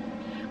person,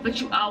 but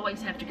you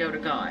always have to go to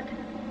God.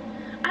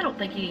 I don't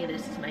think any of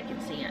this is making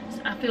sense.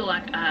 I feel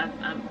like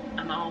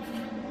I'm off,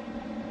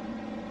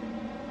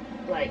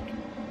 like,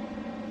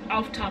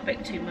 off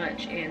topic too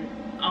much and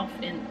off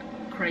in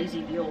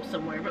Crazyville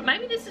somewhere. But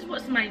maybe this is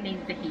what somebody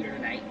needs to hear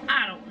today.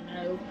 I don't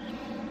know.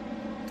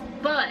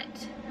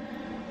 But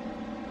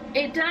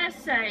it does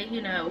say,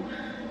 you know,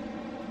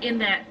 in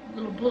that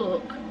little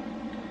book,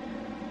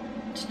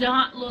 to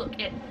not look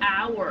at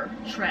our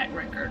track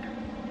record.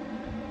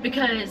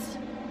 Because,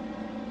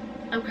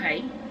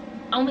 okay,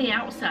 on the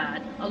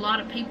outside, a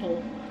lot of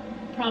people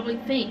probably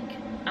think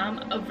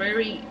I'm a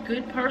very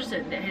good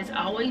person, that has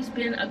always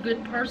been a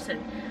good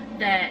person,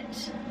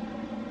 that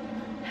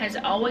has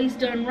always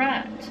done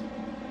right.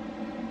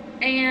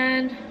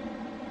 And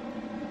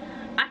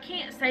I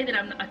can't say that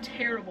I'm a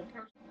terrible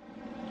person.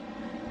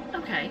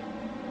 Okay,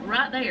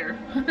 right there,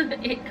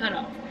 it cut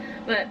off.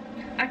 But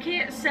I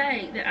can't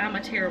say that I'm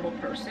a terrible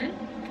person.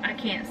 I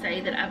can't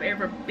say that I've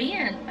ever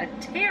been a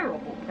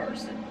terrible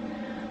person.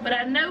 But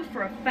I know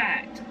for a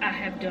fact I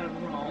have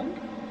done wrong.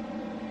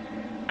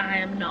 I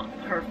am not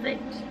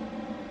perfect,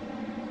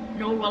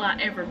 nor will I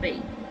ever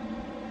be.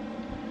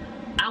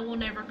 I will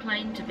never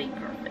claim to be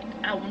perfect.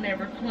 I will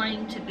never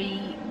claim to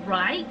be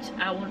right.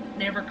 I will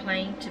never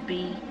claim to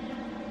be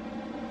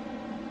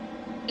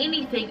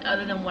anything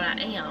other than what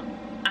I am.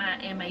 I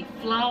am a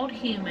flawed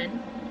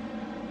human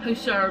who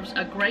serves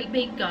a great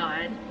big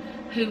God,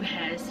 who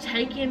has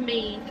taken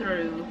me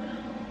through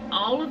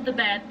all of the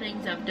bad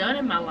things I've done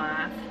in my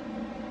life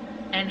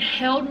and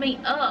held me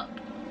up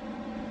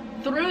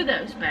through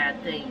those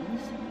bad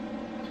things,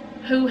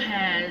 who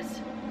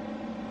has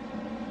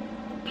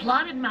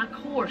plotted my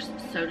course,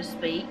 so to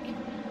speak,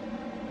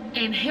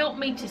 and helped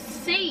me to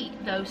see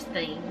those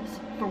things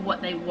for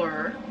what they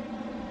were,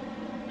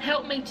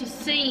 helped me to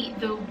see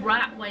the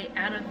right way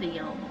out of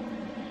them,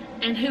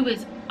 and who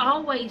has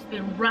always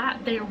been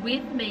right there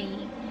with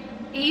me,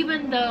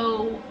 even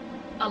though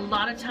a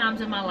lot of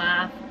times in my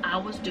life I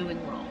was doing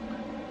wrong.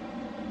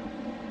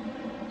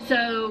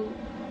 So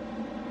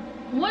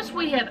once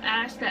we have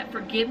asked that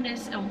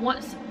forgiveness, and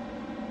once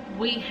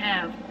we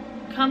have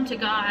come to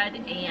God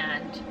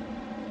and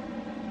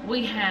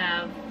we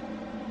have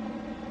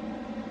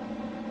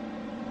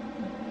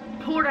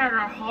poured out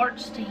our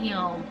hearts to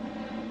Him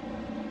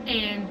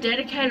and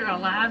dedicated our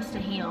lives to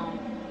Him,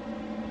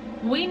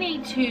 we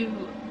need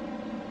to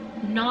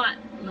not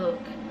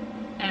look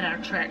at our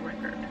track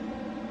record.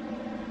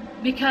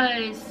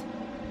 Because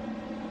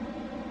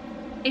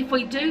if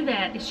we do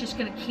that, it's just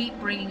going to keep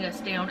bringing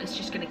us down. It's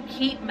just going to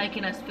keep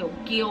making us feel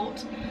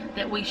guilt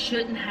that we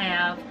shouldn't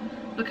have,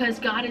 because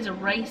God has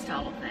erased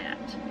all of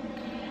that.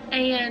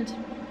 And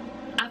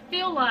I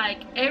feel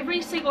like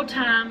every single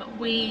time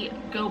we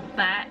go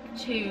back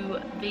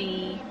to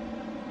the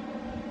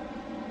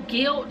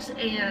guilt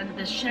and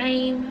the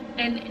shame,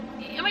 and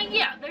I mean,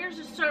 yeah, there's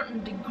a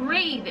certain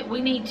degree that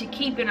we need to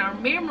keep in our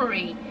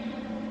memory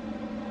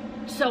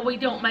so we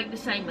don't make the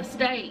same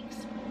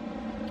mistakes,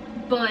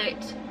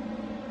 but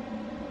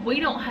we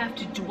don't have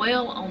to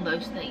dwell on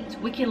those things.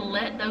 We can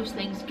let those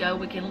things go.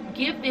 We can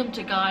give them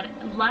to God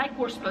like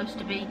we're supposed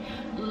to be.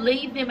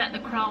 Leave them at the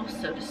cross,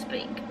 so to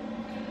speak.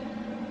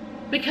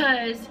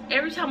 Because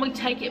every time we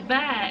take it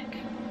back,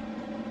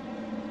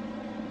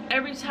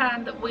 every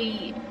time that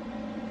we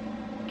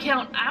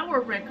count our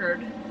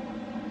record,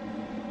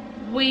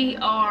 we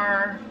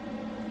are,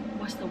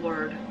 what's the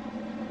word?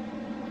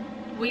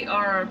 We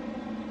are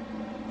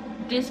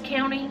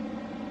discounting,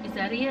 is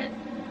that it?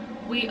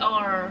 We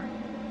are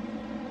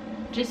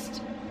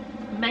just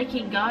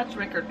making God's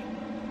record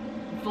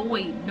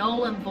void,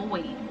 null and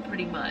void,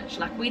 pretty much.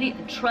 Like we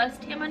didn't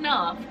trust Him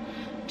enough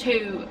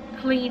to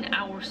clean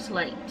our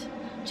slate,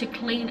 to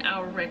clean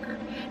our record.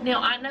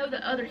 Now, I know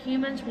that other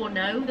humans will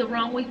know the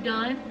wrong we've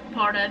done,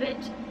 part of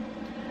it.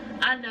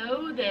 I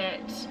know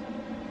that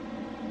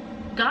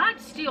God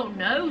still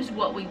knows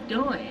what we've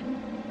done,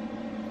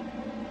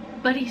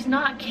 but He's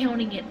not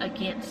counting it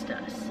against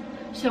us.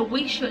 So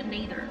we shouldn't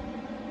either.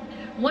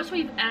 Once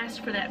we've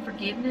asked for that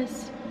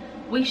forgiveness,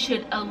 we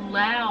should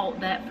allow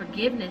that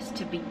forgiveness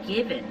to be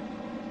given.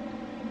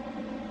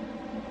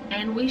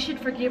 And we should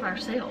forgive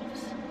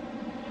ourselves.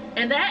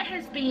 And that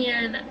has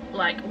been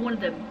like one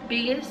of the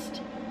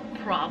biggest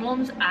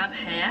problems I've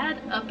had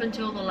up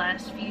until the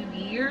last few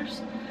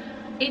years.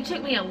 It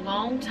took me a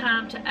long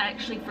time to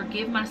actually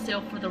forgive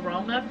myself for the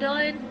wrong I've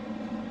done.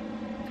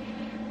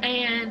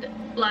 And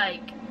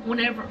like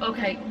whenever,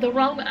 okay, the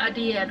wrong I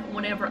did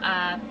whenever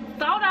I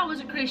thought I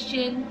was a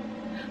Christian,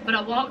 but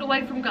I walked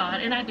away from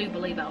God, and I do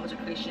believe I was a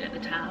Christian at the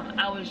time.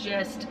 I was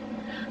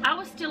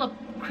still a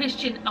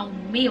Christian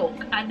on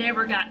milk. I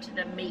never got to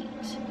the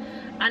meat.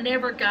 I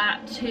never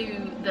got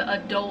to the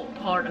adult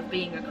part of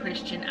being a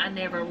Christian. I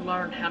never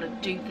learned how to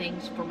do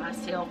things for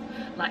myself,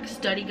 like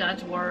study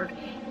God's Word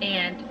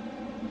and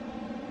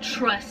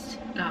trust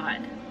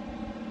God.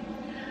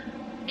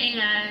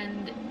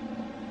 And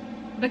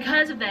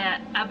because of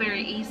that, I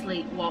very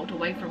easily walked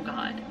away from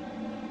God.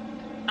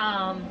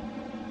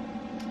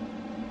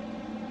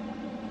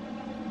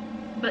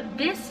 But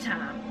this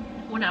time,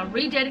 when I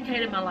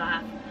rededicated my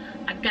life,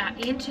 I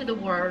got into the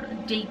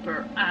Word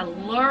deeper. I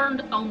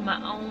learned on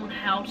my own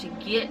how to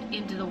get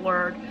into the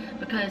Word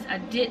because I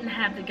didn't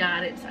have the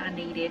guidance I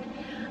needed.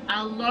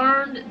 I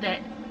learned that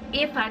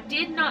if I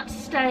did not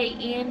stay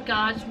in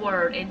God's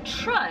Word and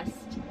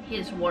trust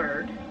His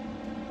Word,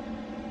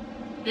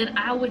 then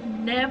I would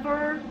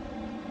never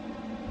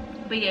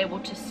be able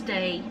to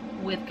stay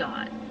with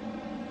God.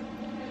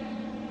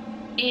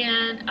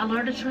 And I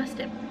learned to trust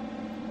Him.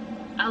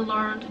 I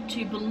learned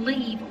to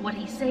believe what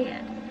He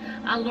said.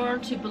 I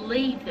learned to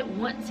believe that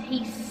once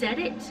He said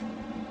it,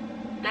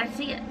 that's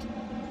it.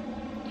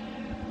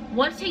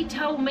 Once He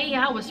told me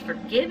I was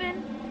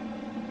forgiven,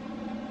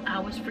 I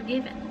was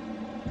forgiven.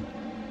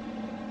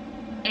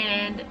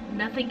 And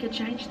nothing could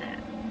change that.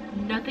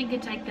 Nothing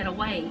could take that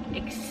away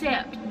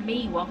except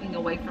me walking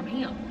away from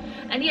Him.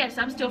 And yes,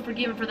 I'm still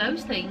forgiven for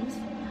those things.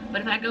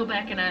 But if I go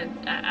back and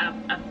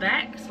I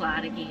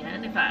backslide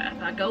again, if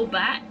I go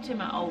back to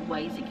my old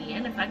ways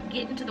again, if I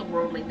get into the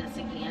worldliness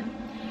again,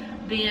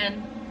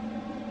 then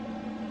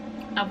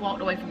I've walked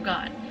away from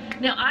God.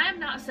 Now, I am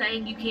not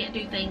saying you can't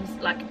do things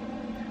like,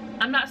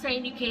 I'm not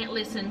saying you can't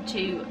listen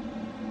to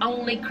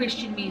only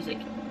Christian music.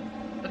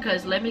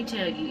 Because let me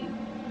tell you,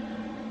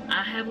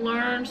 I have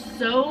learned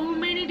so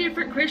many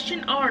different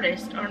Christian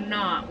artists are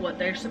not what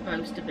they're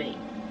supposed to be.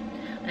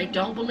 They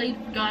don't believe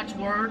God's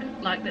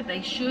Word like that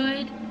they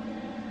should.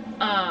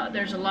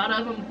 There's a lot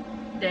of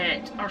them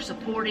that are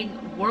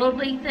supporting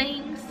worldly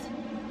things.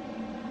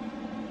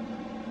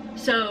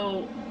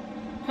 So,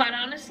 quite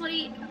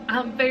honestly,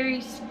 I'm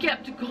very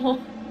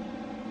skeptical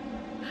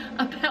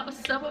about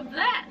some of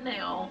that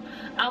now.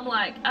 I'm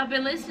like, I've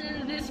been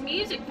listening to this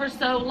music for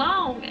so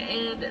long,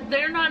 and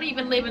they're not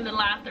even living the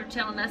life they're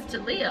telling us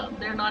to live.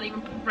 They're not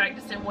even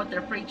practicing what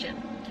they're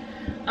preaching.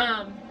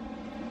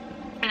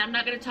 And I'm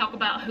not going to talk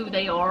about who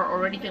they are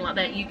or anything like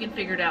that. You can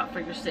figure it out for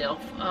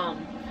yourself.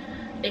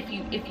 If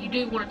you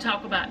do want to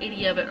talk about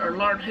any of it or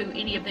learn who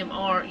any of them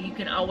are, you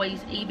can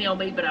always email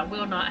me, but I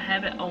will not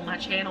have it on my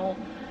channel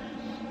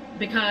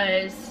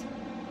because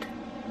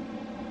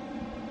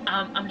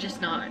I'm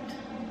just not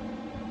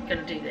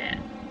gonna do that.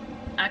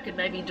 I could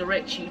maybe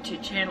direct you to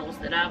channels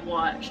that I've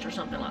watched or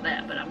something like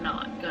that, but I'm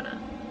not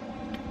gonna.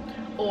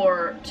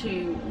 Or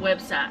to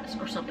websites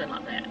or something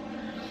like that.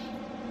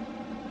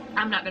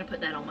 I'm not gonna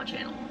put that on my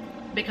channel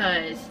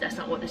because that's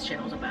not what this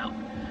channel is about.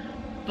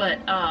 But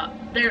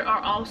there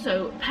are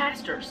also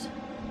pastors,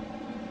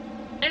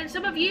 and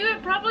some of you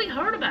have probably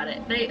heard about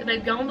it.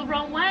 They've gone the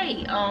wrong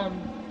way.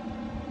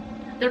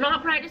 They're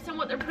not practicing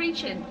what they're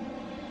preaching.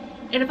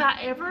 And if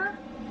I ever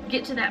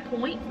get to that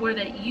point where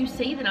that you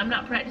see that I'm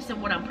not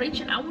practicing what I'm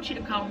preaching, I want you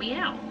to call me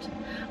out.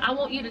 I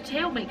want you to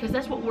tell me, because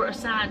that's what we're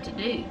assigned to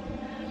do.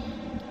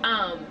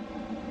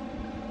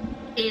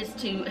 Is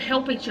to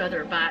help each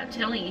other by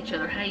telling each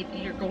other, hey,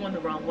 you're going the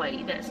wrong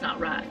way. That's not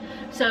right.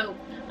 So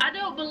I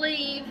don't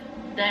believe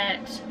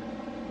that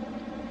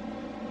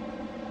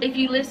if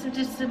you listen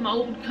to some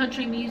old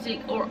country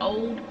music or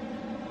old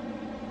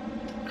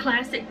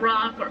classic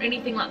rock or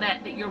anything like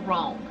that, that you're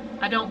wrong.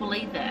 I don't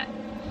believe that.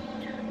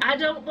 I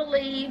don't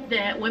believe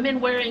that women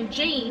wearing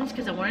jeans,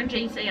 because I'm wearing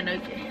jeans, say I know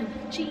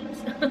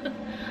jeans.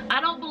 I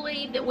don't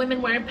believe that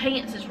women wearing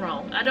pants is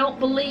wrong. I don't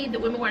believe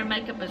that women wearing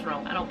makeup is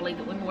wrong. I don't believe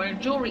that women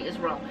wearing jewelry is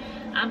wrong.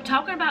 I'm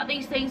talking about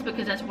these things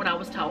because that's what I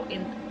was taught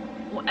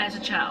as a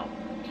child.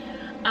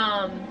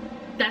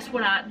 That's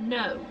what I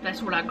know.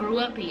 That's what I grew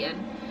up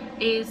in,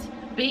 is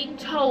being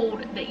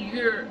told that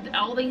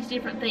all these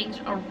different things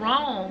are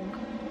wrong,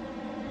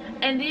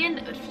 and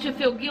then to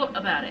feel guilt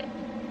about it.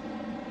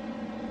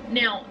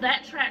 Now,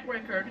 that track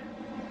record,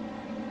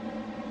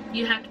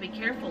 you have to be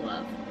careful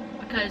of,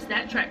 because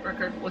that track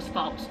record was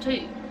false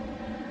too.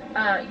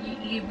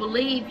 You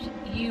believed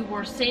you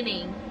were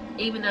sinning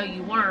even though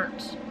you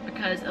weren't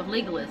because of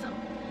legalism.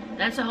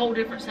 That's a whole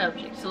different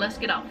subject, so let's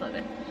get off of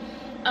it.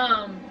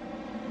 I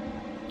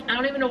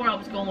don't even know where I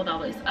was going with all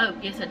this. Oh,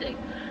 yes I do.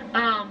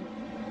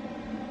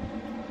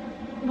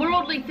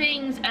 Worldly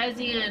things, as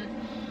in,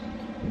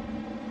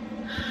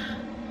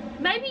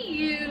 maybe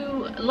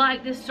you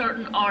like this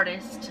certain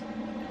artist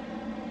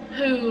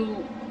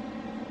who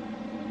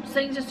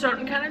sings a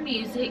certain kind of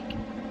music,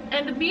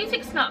 and the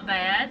music's not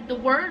bad. The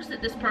words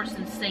that this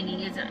person's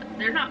singing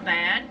they're not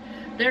bad.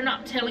 They're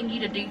not telling you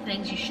to do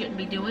things you shouldn't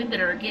be doing that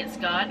are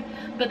against God,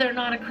 but they're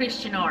not a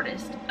Christian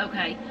artist.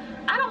 Okay,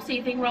 I don't see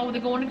anything wrong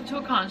with going to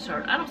a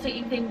concert. I don't see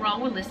anything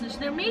wrong with listening to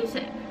their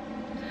music,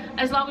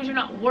 as long as you're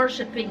not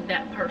worshiping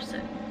that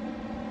person,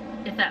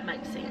 if that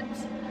makes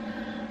sense.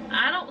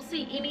 I don't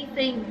see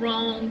anything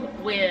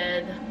wrong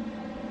with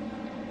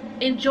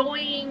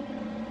enjoying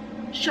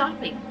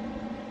shopping,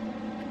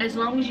 as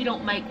long as you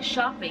don't make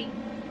shopping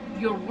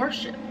your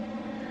worship.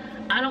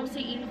 I don't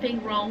see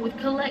anything wrong with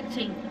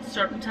collecting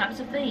certain types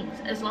of things,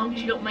 as long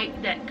as you don't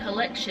make that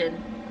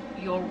collection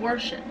your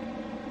worship.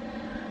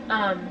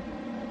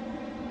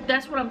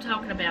 That's what I'm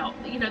talking about.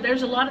 You know,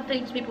 there's a lot of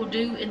things people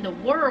do in the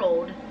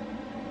world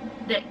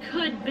that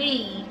could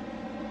be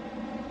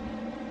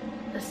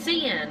a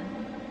sin,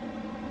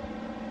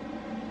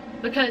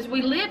 because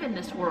we live in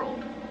this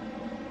world.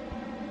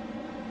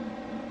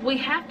 We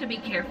have to be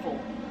careful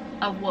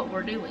of what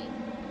we're doing.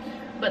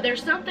 But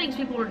there's some things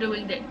people are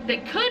doing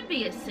that could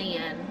be a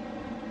sin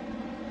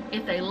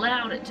if they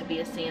allowed it to be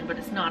a sin, but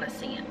it's not a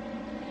sin.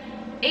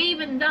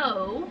 Even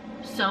though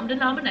some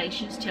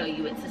denominations tell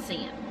you it's a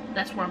sin.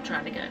 That's where I'm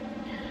trying to go.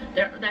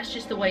 That's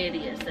just the way it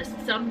is.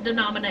 Some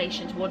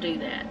denominations will do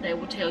that. They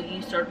will tell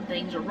you certain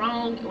things are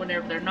wrong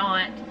whenever they're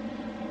not.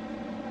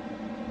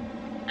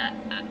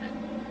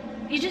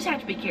 You just have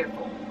to be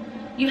careful.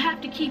 You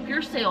have to keep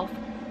yourself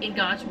in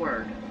God's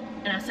Word.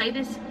 And I say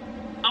this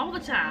all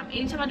the time,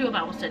 anytime I do a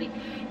Bible study.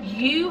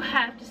 You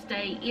have to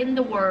stay in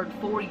the Word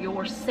for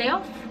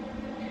yourself.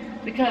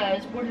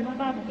 Because, where did my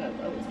Bible go?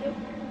 Oh, it's still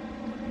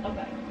there.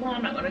 Okay. Well,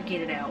 I'm not going to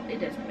get it out. It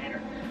doesn't matter.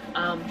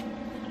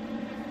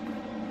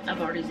 I've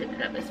already zipped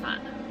it up. That's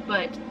fine.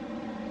 But,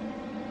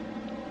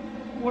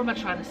 what am I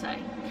trying to say?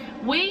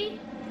 We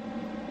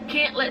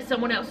can't let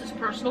someone else's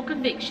personal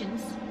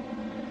convictions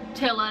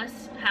tell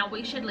us how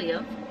we should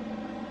live.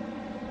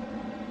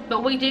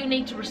 But we do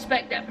need to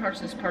respect that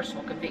person's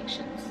personal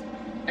convictions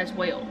as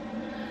well.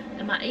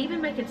 Am I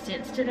even making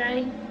sense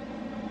today?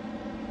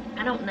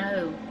 I don't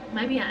know.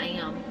 Maybe I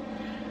am.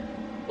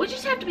 We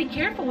just have to be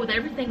careful with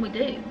everything we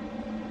do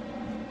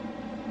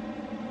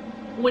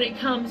when it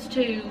comes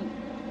to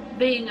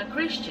being a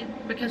Christian,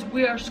 because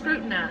we are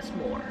scrutinized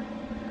more.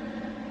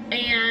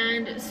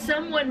 And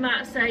someone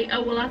might say,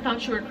 oh, well, I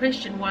thought you were a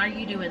Christian. Why are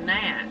you doing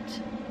that?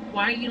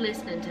 Why are you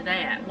listening to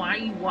that? Why are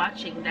you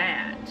watching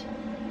that?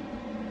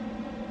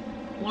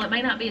 Well, it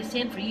may not be a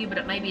sin for you, but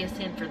it may be a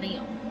sin for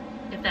them,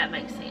 if that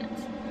makes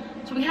sense.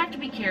 So we have to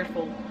be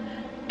careful.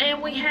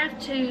 And we have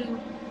to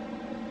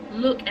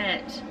look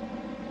at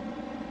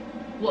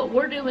what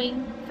we're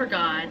doing for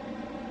God,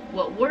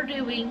 what we're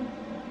doing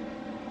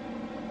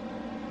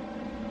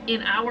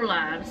in our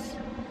lives,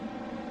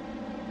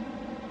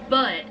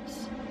 but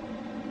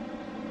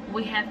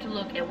we have to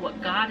look at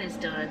what God has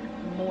done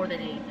more than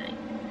anything.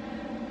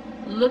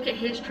 Look at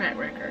his track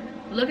record.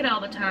 Look at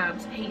all the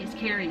times he has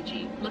carried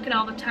you. Look at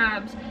all the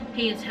times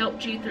he has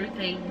helped you through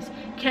things,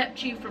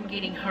 kept you from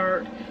getting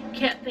hurt,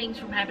 kept things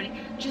from happening.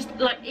 Just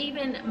like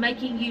even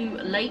making you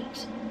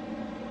late,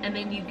 and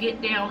then you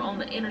get down on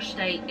the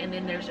interstate and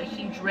then there's a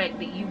huge wreck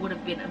that you would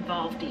have been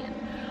involved in.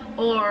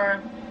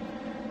 Or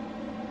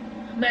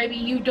maybe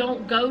you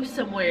don't go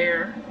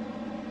somewhere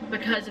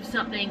because of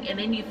something, and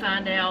then you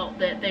find out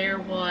that there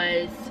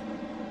was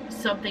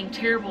something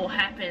terrible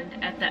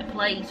happened at that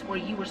place where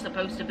you were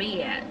supposed to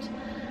be at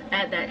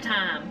that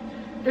time.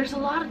 There's a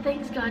lot of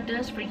things God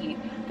does for you.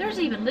 There's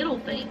even little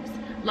things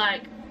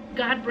like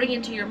God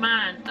bringing to your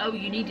mind, oh,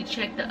 you need to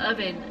check the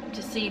oven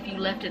to see if you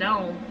left it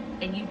on,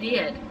 and you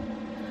did.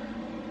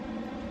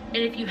 And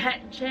if you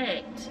hadn't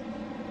checked,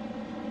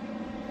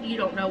 you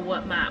don't know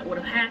what would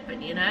have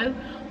happened, you know.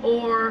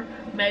 Or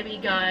maybe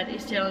God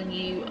is telling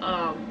you,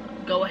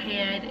 go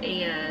ahead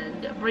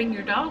and bring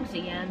your dogs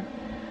in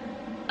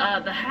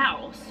the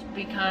house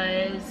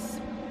because,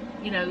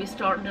 you know, it's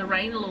starting to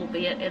rain a little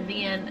bit, and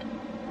then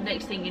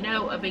next thing you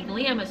know, a big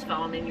limb has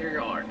fallen in your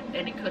yard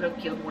and it could have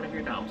killed one of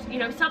your dogs, you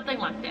know, something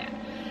like that.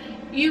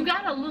 You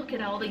got to look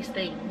at all these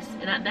things,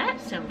 and that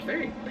sounds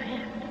very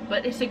bad,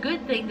 but it's a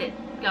good thing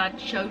that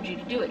God showed you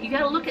to do it. You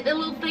got to look at the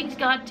little things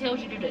God tells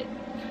you to do.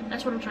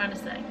 That's what I'm trying to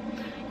say.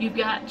 You've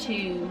got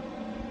to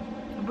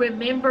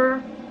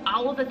remember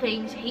all of the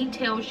things he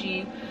tells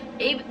you,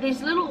 even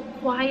these little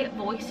quiet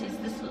voices,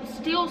 this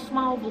still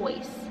small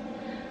voice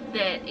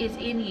that is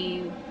in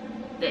you,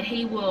 that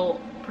he will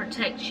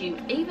protect you,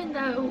 even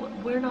though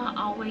we're not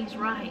always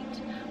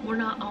right, we're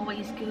not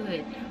always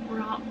good, we're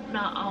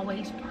not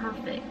always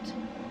perfect,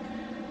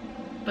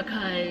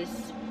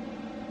 because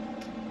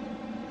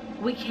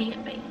we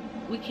can't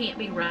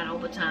be right all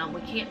the time,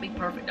 we can't be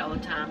perfect all the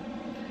time,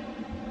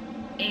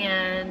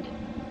 and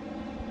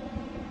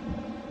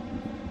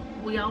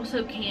we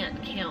also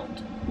can't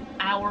count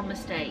our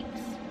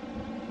mistakes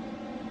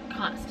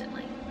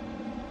constantly.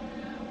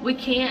 We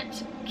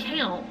can't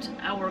count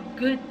our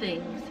good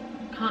things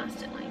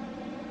constantly.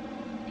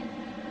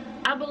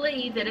 I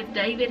believe that if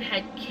David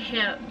had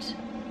kept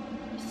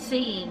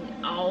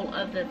seeing all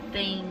of the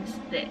things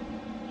that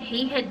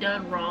he had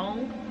done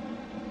wrong,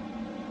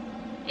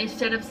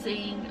 instead of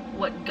seeing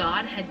what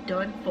God had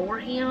done for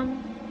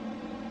him,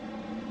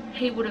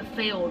 he would have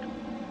failed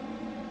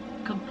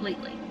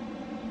completely.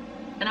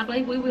 And I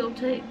believe we will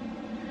too.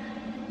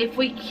 If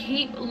we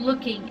keep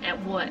looking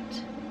at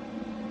what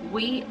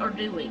we are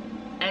doing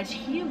as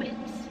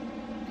humans,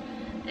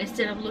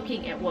 instead of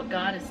looking at what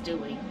God is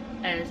doing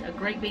as a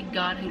great big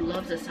God who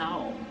loves us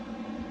all,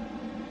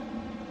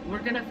 we're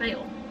going to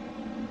fail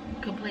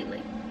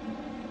completely.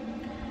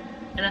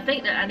 And I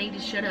think that I need to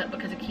shut up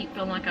because I keep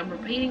feeling like I'm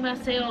repeating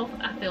myself.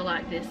 I feel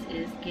like this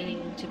is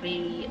getting to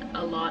be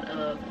a lot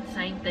of the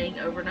same thing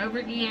over and over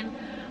again.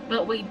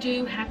 But we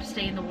do have to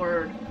stay in the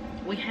Word.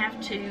 We have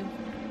to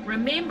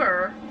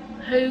remember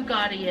who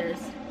God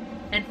is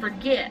and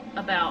forget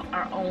about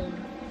our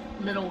own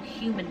little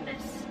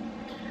humanness.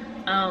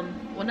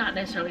 Well, not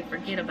necessarily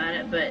forget about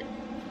it, but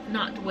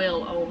not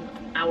dwell on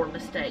our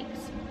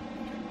mistakes.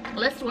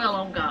 Let's dwell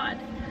on God.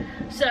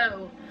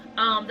 So,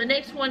 the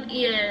next one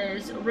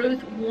is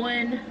Ruth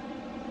 1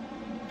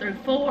 through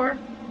 4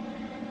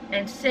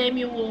 and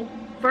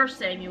 1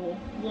 Samuel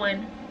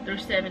 1 through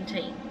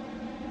 17.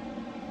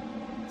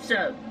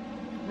 So,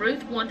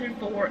 Ruth 1 through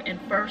 4 and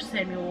 1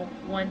 Samuel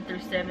 1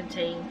 through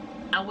 17.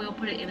 I will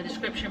put it in the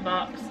description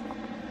box.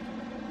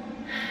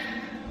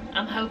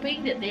 I'm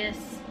hoping that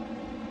this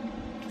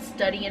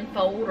study and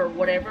fold, or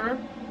whatever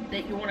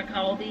that you want to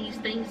call these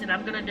things that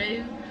I'm going to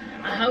do,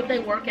 I hope they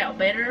work out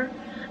better.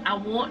 I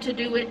want to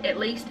do it at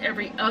least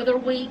every other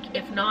week,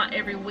 if not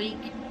every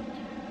week.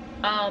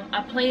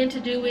 I plan to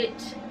do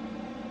it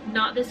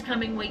not this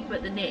coming week,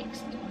 but the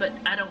next. But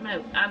I don't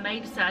know. I may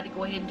decide to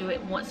go ahead and do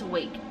it once a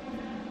week.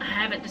 I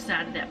haven't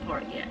decided that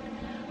part yet.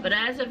 But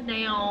as of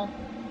now,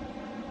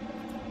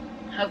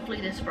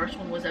 hopefully this first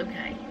one was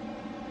okay.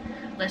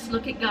 Let's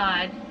look at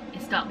God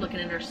and stop looking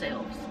at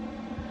ourselves.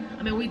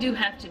 I mean, we do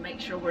have to make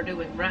sure we're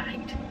doing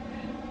right,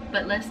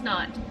 but let's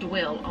not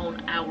dwell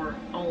on our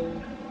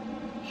own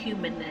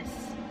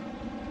humanness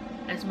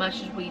as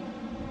much as we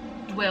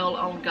dwell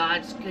on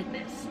God's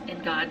goodness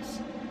and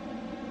God's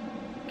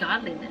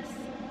godliness,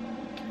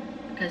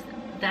 because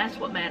that's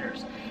what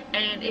matters.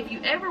 And if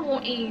you ever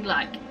want any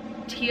like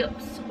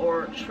tips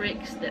or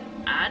tricks that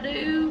I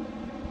do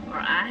or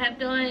I have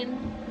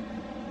done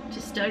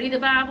to study the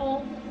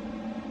Bible,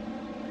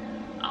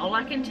 all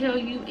I can tell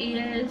you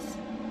is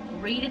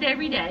read it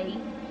every day,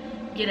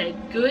 get a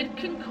good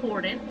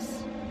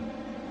concordance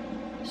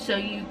so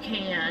you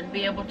can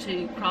be able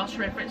to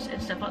cross-reference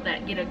and stuff like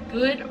that. Get a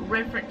good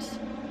reference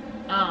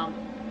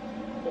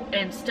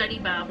and study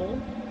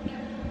Bible,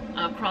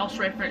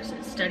 cross-reference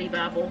and study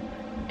Bible,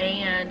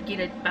 and get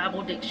a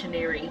Bible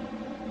dictionary.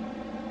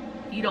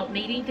 You don't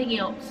need anything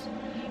else.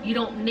 You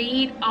don't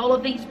need all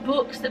of these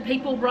books that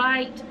people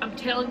write. I'm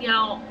telling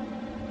y'all,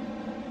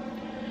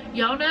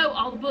 y'all know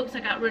all the books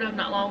I got rid of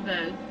not long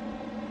ago.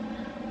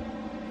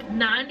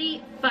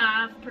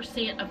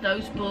 95% of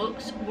those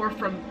books were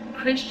from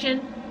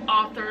Christian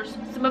authors.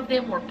 Some of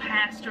them were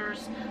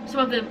pastors. Some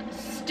of them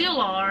still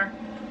are,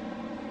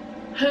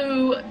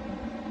 who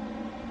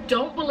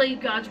don't believe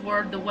God's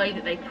word the way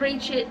that they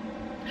preach it,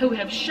 who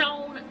have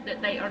shown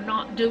that they are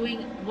not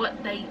doing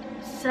what they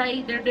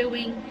say they're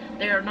doing.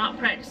 They are not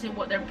practicing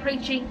what they're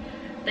preaching.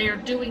 They are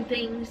doing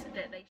things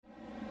that they...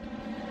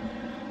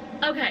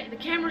 Okay, the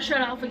camera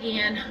shut off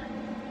again.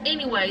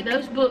 Anyway,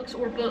 those books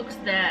were books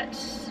that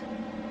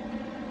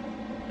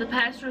the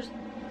pastors,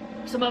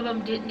 some of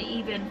them didn't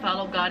even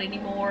follow God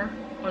anymore,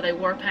 or they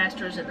were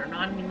pastors and they're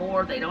not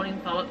anymore. They don't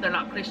even follow, they're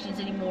not Christians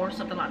anymore,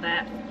 something like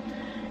that.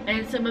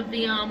 And some of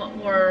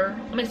them were,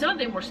 I mean, some of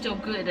them were still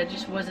good. I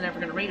just wasn't ever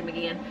going to read them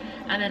again.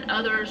 And then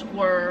others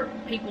were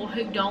people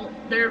who don't,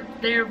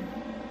 their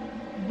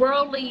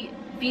worldly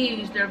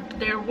views,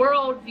 their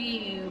world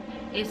view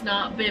is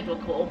not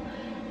biblical,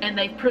 and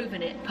they've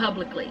proven it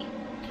publicly.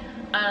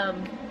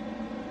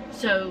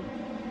 So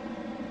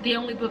the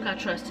only book I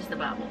trust is the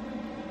Bible.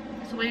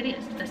 That's the way it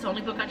is. That's the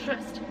only book I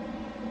trust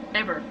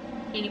ever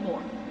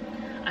anymore.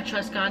 I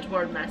trust God's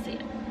word, and that's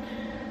it.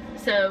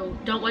 So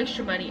don't waste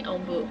your money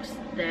on books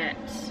that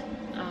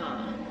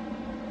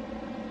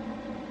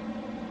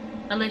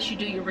unless you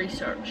do your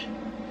research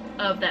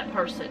of that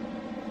person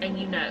and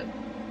you know.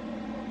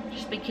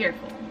 Just be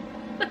careful.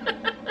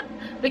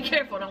 Be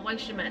careful, don't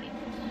waste your money.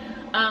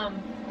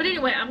 But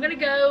anyway, I'm gonna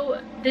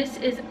go. This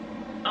is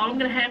all I'm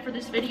gonna have for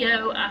this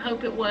video. I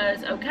hope it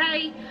was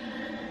okay.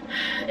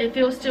 It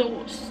feels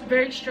still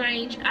very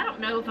strange. I don't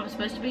know if I'm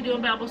supposed to be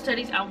doing Bible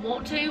studies. I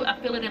want to. I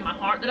feel it in my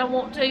heart that I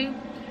want to.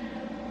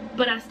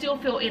 But I still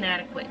feel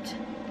inadequate.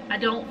 I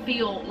don't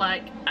feel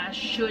like I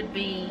should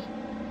be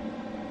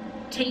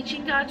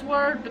teaching God's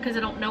word because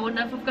I don't know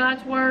enough of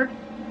God's word.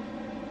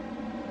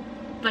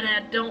 But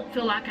I don't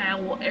feel like I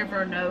will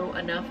ever know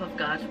enough of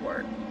God's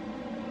word.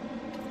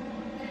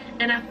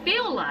 And I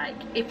feel like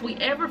if we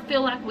ever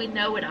feel like we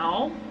know it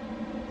all,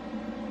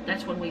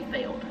 that's when we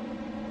failed.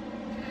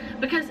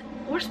 Because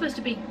we're supposed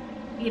to be,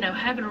 you know,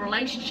 having a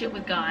relationship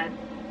with God.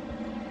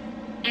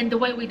 And the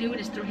way we do it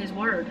is through His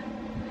word.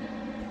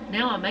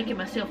 Now I'm making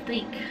myself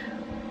think.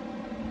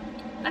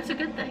 That's a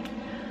good thing.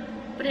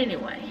 But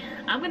anyway,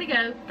 I'm going to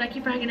go. Thank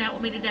you for hanging out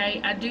with me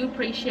today. I do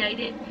appreciate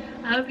it.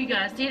 I hope you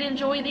guys did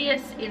enjoy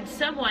this in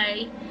some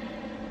way.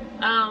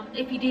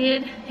 If you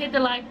did, hit the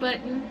like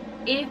button.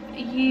 If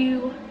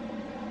you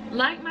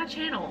like my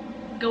channel,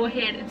 go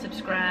ahead and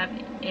subscribe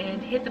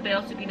and hit the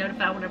bell so you be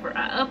notified whenever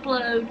I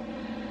upload.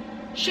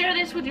 Share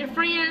this with your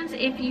friends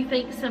if you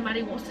think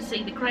somebody wants to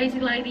see the crazy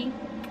lady.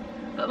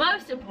 But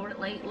most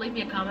importantly, leave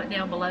me a comment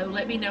down below.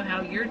 Let me know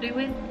how you're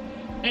doing.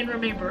 And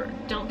remember,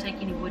 don't take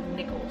any wooden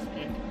nickels,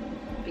 and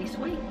be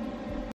sweet.